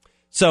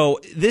 So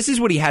this is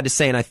what he had to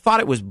say, and I thought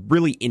it was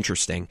really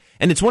interesting.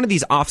 And it's one of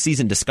these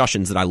off-season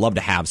discussions that I love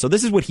to have. So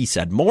this is what he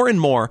said. More and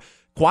more,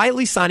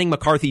 quietly signing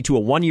McCarthy to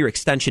a 1-year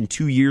extension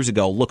 2 years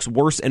ago looks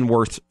worse and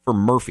worse for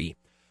Murphy.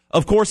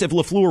 Of course, if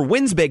LaFleur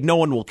wins big, no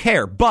one will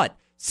care. But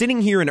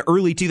sitting here in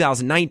early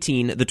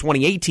 2019, the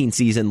 2018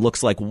 season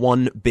looks like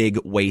one big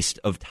waste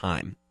of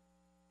time.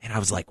 And I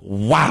was like,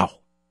 wow,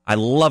 I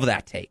love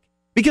that take.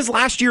 Because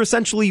last year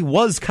essentially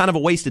was kind of a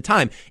waste of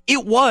time.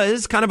 It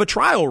was kind of a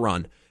trial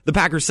run. The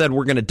Packers said,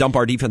 we're going to dump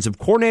our defensive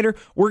coordinator,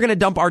 we're going to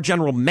dump our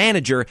general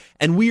manager,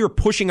 and we are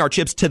pushing our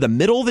chips to the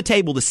middle of the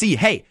table to see,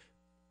 hey,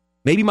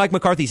 maybe Mike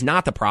McCarthy's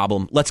not the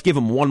problem. Let's give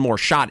him one more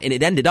shot. And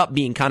it ended up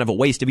being kind of a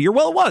waste of a year.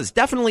 Well, it was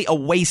definitely a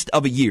waste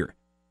of a year.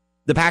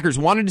 The Packers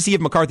wanted to see if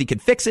McCarthy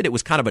could fix it. It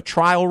was kind of a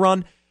trial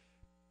run,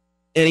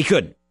 and he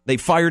couldn't. They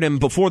fired him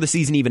before the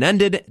season even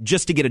ended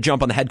just to get a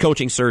jump on the head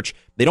coaching search.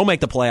 They don't make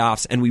the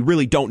playoffs, and we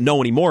really don't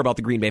know any more about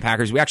the Green Bay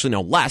Packers. We actually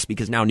know less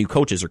because now new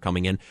coaches are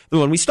coming in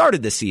than when we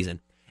started this season.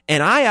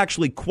 And I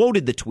actually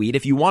quoted the tweet.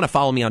 If you want to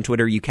follow me on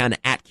Twitter, you can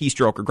at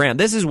KeystrokerGrant.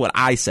 This is what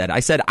I said.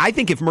 I said, I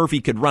think if Murphy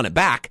could run it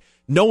back,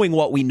 knowing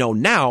what we know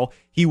now,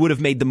 he would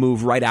have made the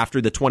move right after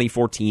the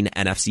 2014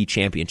 NFC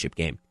Championship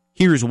game.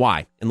 Here's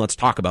why, and let's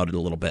talk about it a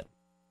little bit.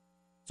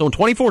 So in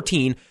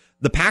 2014,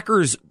 the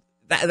Packers,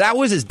 that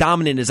was as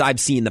dominant as I've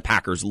seen the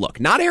Packers look.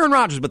 Not Aaron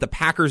Rodgers, but the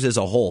Packers as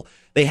a whole.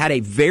 They had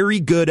a very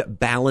good,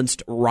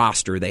 balanced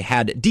roster. They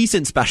had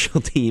decent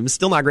special teams,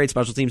 still not great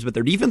special teams, but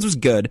their defense was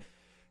good.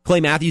 Clay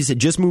Matthews had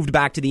just moved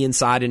back to the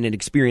inside and had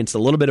experienced a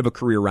little bit of a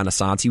career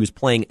renaissance. He was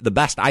playing the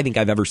best I think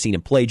I've ever seen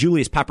him play.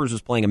 Julius Peppers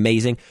was playing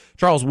amazing.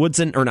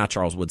 But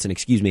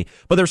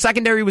their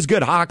secondary was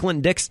good.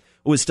 Clinton Dix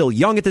was still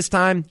young at this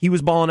time. He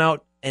was balling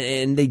out,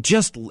 and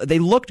they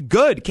looked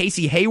good.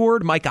 Casey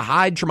Hayward, Micah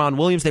Hyde, Tramon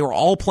Williams, they were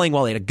all playing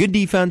well. They had a good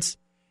defense,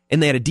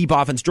 and they had a deep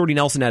offense. Jordy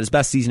Nelson had his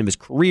best season of his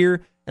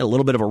career, and a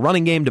little bit of a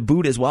running game to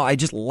boot as well. I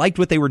just liked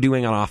what they were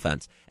doing on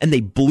offense, and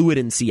they blew it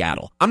in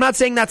Seattle. I'm not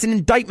saying that's an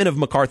indictment of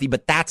McCarthy,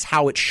 but that's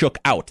how it shook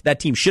out.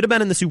 That team should have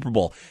been in the Super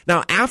Bowl.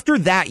 Now, after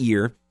that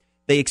year,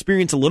 they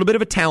experienced a little bit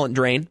of a talent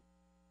drain.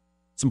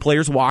 Some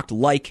players walked,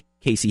 like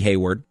Casey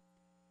Hayward.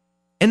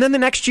 And then the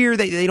next year,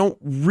 they don't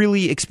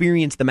really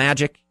experience the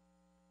magic,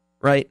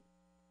 right?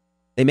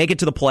 They make it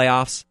to the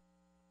playoffs.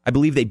 I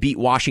believe they beat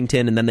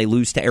Washington, and then they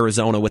lose to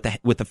Arizona with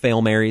the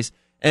Fail Marys.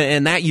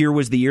 And that year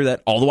was the year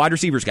that all the wide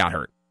receivers got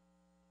hurt.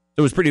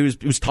 So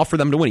it was tough for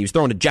them to win. He was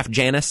throwing to Jeff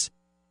Janis,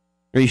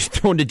 or he was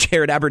throwing to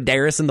Jared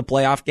Abbrederis in the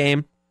playoff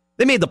game.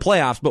 They made the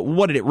playoffs, but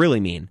what did it really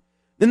mean?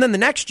 And then the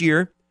next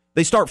year,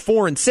 they start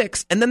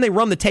 4-6, and then they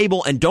run the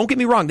table. And don't get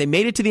me wrong, they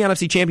made it to the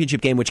NFC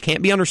Championship game, which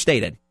can't be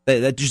understated.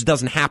 That just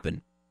doesn't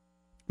happen.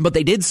 But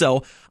they did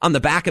so on the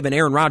back of an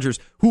Aaron Rodgers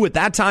who at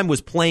that time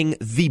was playing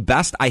the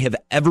best I have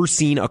ever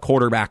seen a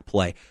quarterback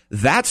play.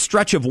 That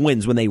stretch of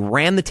wins when they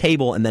ran the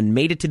table and then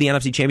made it to the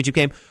NFC Championship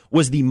game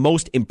was the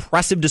most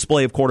impressive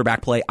display of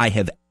quarterback play I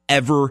have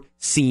ever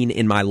seen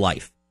in my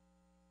life.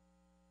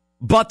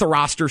 But the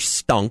roster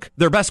stunk.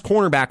 Their best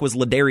cornerback was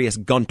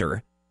Ladarius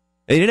Gunter.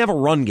 They didn't have a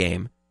run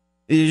game.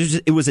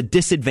 It was a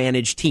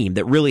disadvantaged team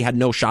that really had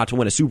no shot to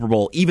win a Super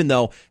Bowl, even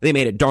though they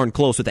made it darn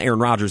close with Aaron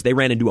Rodgers. They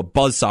ran into a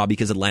buzzsaw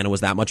because Atlanta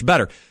was that much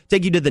better.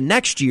 Take you to the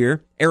next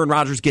year, Aaron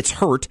Rodgers gets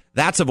hurt.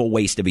 That's of a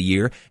waste of a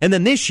year. And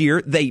then this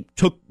year, they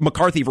took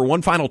McCarthy for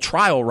one final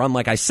trial run,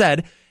 like I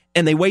said,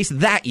 and they waste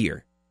that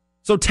year.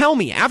 So tell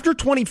me, after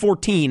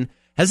 2014,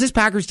 has this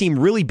Packers team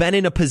really been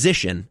in a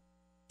position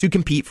to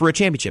compete for a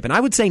championship? And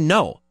I would say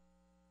no.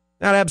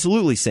 I'd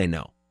absolutely say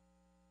no.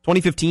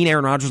 2015,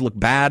 Aaron Rodgers looked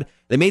bad.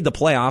 They made the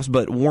playoffs,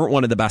 but weren't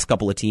one of the best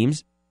couple of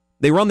teams.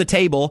 They run the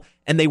table,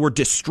 and they were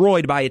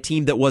destroyed by a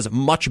team that was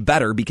much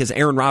better because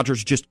Aaron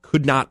Rodgers just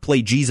could not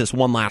play Jesus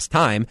one last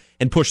time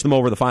and push them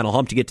over the final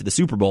hump to get to the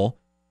Super Bowl.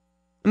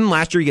 And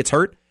last year he gets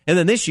hurt. And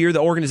then this year, the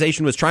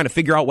organization was trying to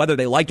figure out whether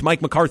they liked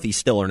Mike McCarthy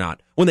still or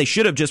not, when they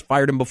should have just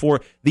fired him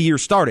before the year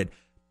started.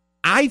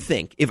 I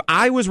think if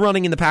I was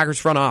running in the Packers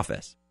front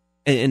office,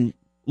 and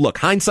look,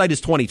 hindsight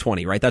is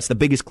 20/20, right? That's the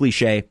biggest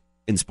cliche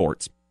in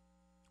sports.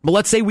 But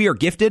let's say we are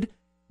gifted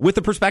with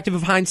the perspective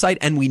of hindsight,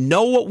 and we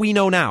know what we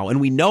know now, and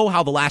we know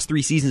how the last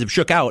 3 seasons have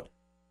shook out.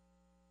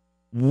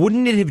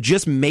 Wouldn't it have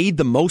just made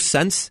the most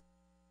sense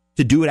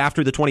to do it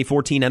after the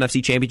 2014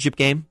 NFC Championship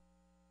game?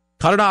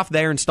 Cut it off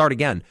there and start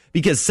again.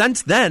 Because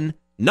since then,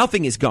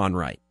 nothing has gone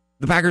right.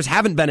 The Packers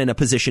haven't been in a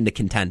position to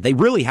contend. They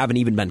really haven't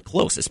even been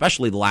close,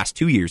 especially the last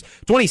 2 years.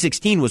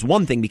 2016 was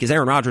one thing because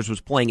Aaron Rodgers was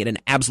playing at an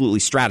absolutely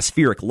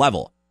stratospheric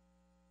level.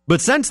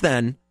 But since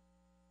then,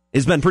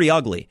 it's been pretty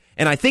ugly.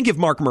 And I think if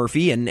Mark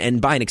Murphy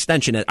and by an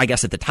extension, I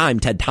guess at the time,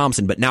 Ted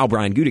Thompson, but now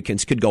Brian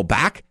Gutekunst could go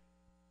back,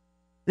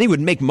 I think it would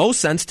make most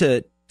sense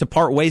to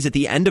part ways at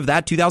the end of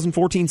that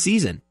 2014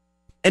 season.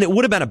 And it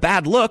would have been a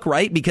bad look,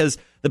 right? Because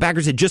the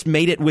Packers had just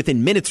made it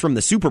within minutes from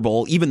the Super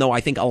Bowl, even though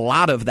I think a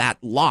lot of that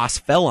loss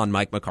fell on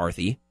Mike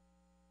McCarthy.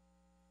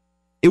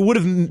 It would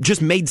have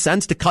just made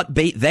sense to cut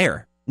bait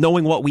there,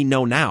 knowing what we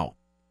know now.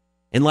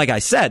 And like I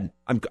said,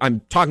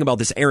 I'm talking about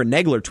this Aaron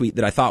Nagler tweet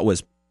that I thought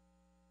was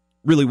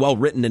really well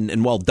written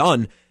and well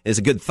done. Is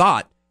a good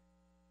thought.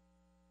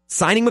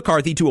 Signing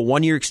McCarthy to a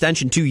 1-year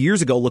extension 2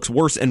 years ago looks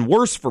worse and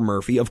worse for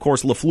Murphy. Of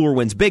course, LaFleur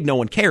wins big. No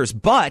one cares.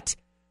 But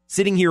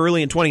sitting here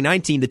early in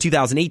 2019, the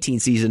 2018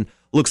 season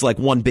looks like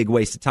one big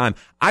waste of time.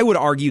 I would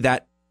argue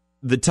that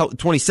the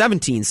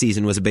 2017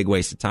 season was a big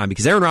waste of time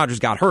because Aaron Rodgers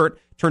got hurt.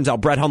 Turns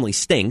out Brett Hundley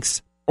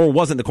stinks, or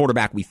wasn't the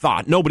quarterback we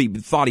thought. Nobody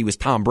thought he was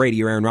Tom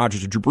Brady or Aaron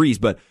Rodgers or Drew Brees,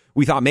 but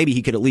we thought maybe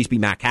he could at least be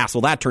Matt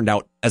Castle. That turned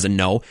out as a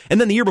no. And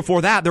then the year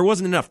before that, there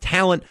wasn't enough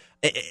talent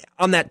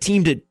on that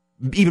team to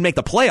even make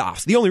the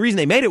playoffs. The only reason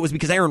they made it was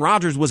because Aaron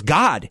Rodgers was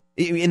God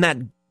in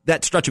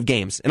that stretch of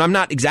games. And I'm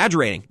not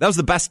exaggerating. That was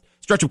the best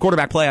stretch of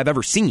quarterback play I've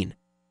ever seen.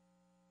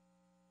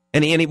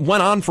 And it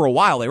went on for a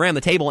while. They ran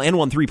the table and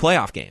won 3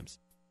 playoff games.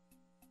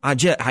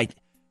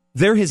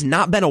 There has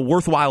not been a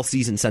worthwhile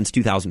season since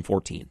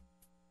 2014.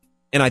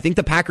 And I think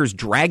the Packers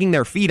dragging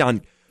their feet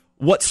on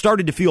what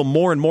started to feel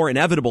more and more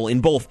inevitable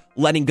in both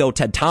letting go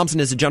Ted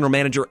Thompson as the general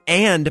manager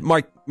and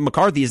Mike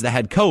McCarthy as the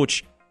head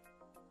coach.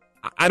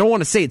 I don't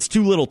want to say it's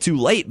too little too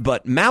late,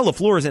 but Matt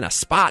LaFleur is in a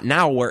spot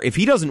now where if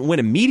he doesn't win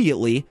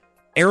immediately,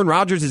 Aaron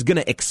Rodgers is going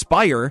to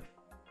expire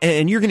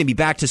and you're going to be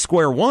back to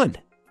square one.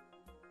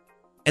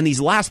 And these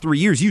last 3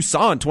 years you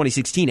saw in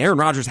 2016, Aaron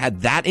Rodgers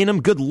had that in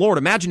him. Good Lord,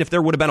 imagine if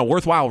there would have been a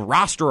worthwhile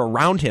roster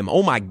around him.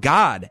 Oh my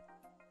God.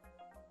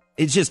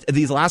 It's just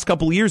these last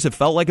couple of years have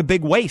felt like a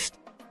big waste.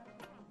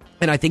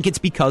 And I think it's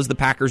because the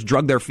Packers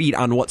drug their feet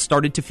on what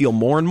started to feel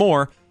more and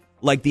more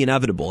like the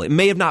inevitable. It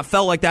may have not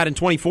felt like that in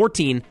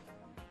 2014,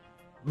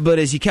 But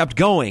as you kept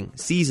going,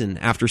 season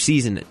after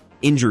season,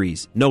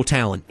 injuries, no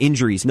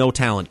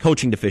talent,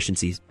 coaching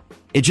deficiencies.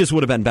 It just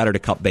would have been better to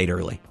cut bait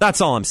early.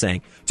 That's all I'm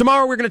saying.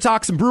 Tomorrow we're going to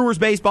talk some Brewers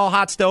baseball,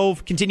 hot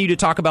stove, continue to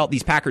talk about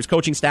these Packers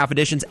coaching staff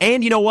additions.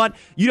 And you know what?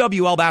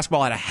 UWL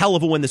basketball had a hell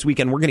of a win this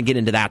weekend. We're going to get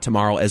into that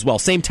tomorrow as well.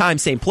 Same time,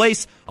 same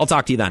place. I'll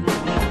talk to you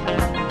then.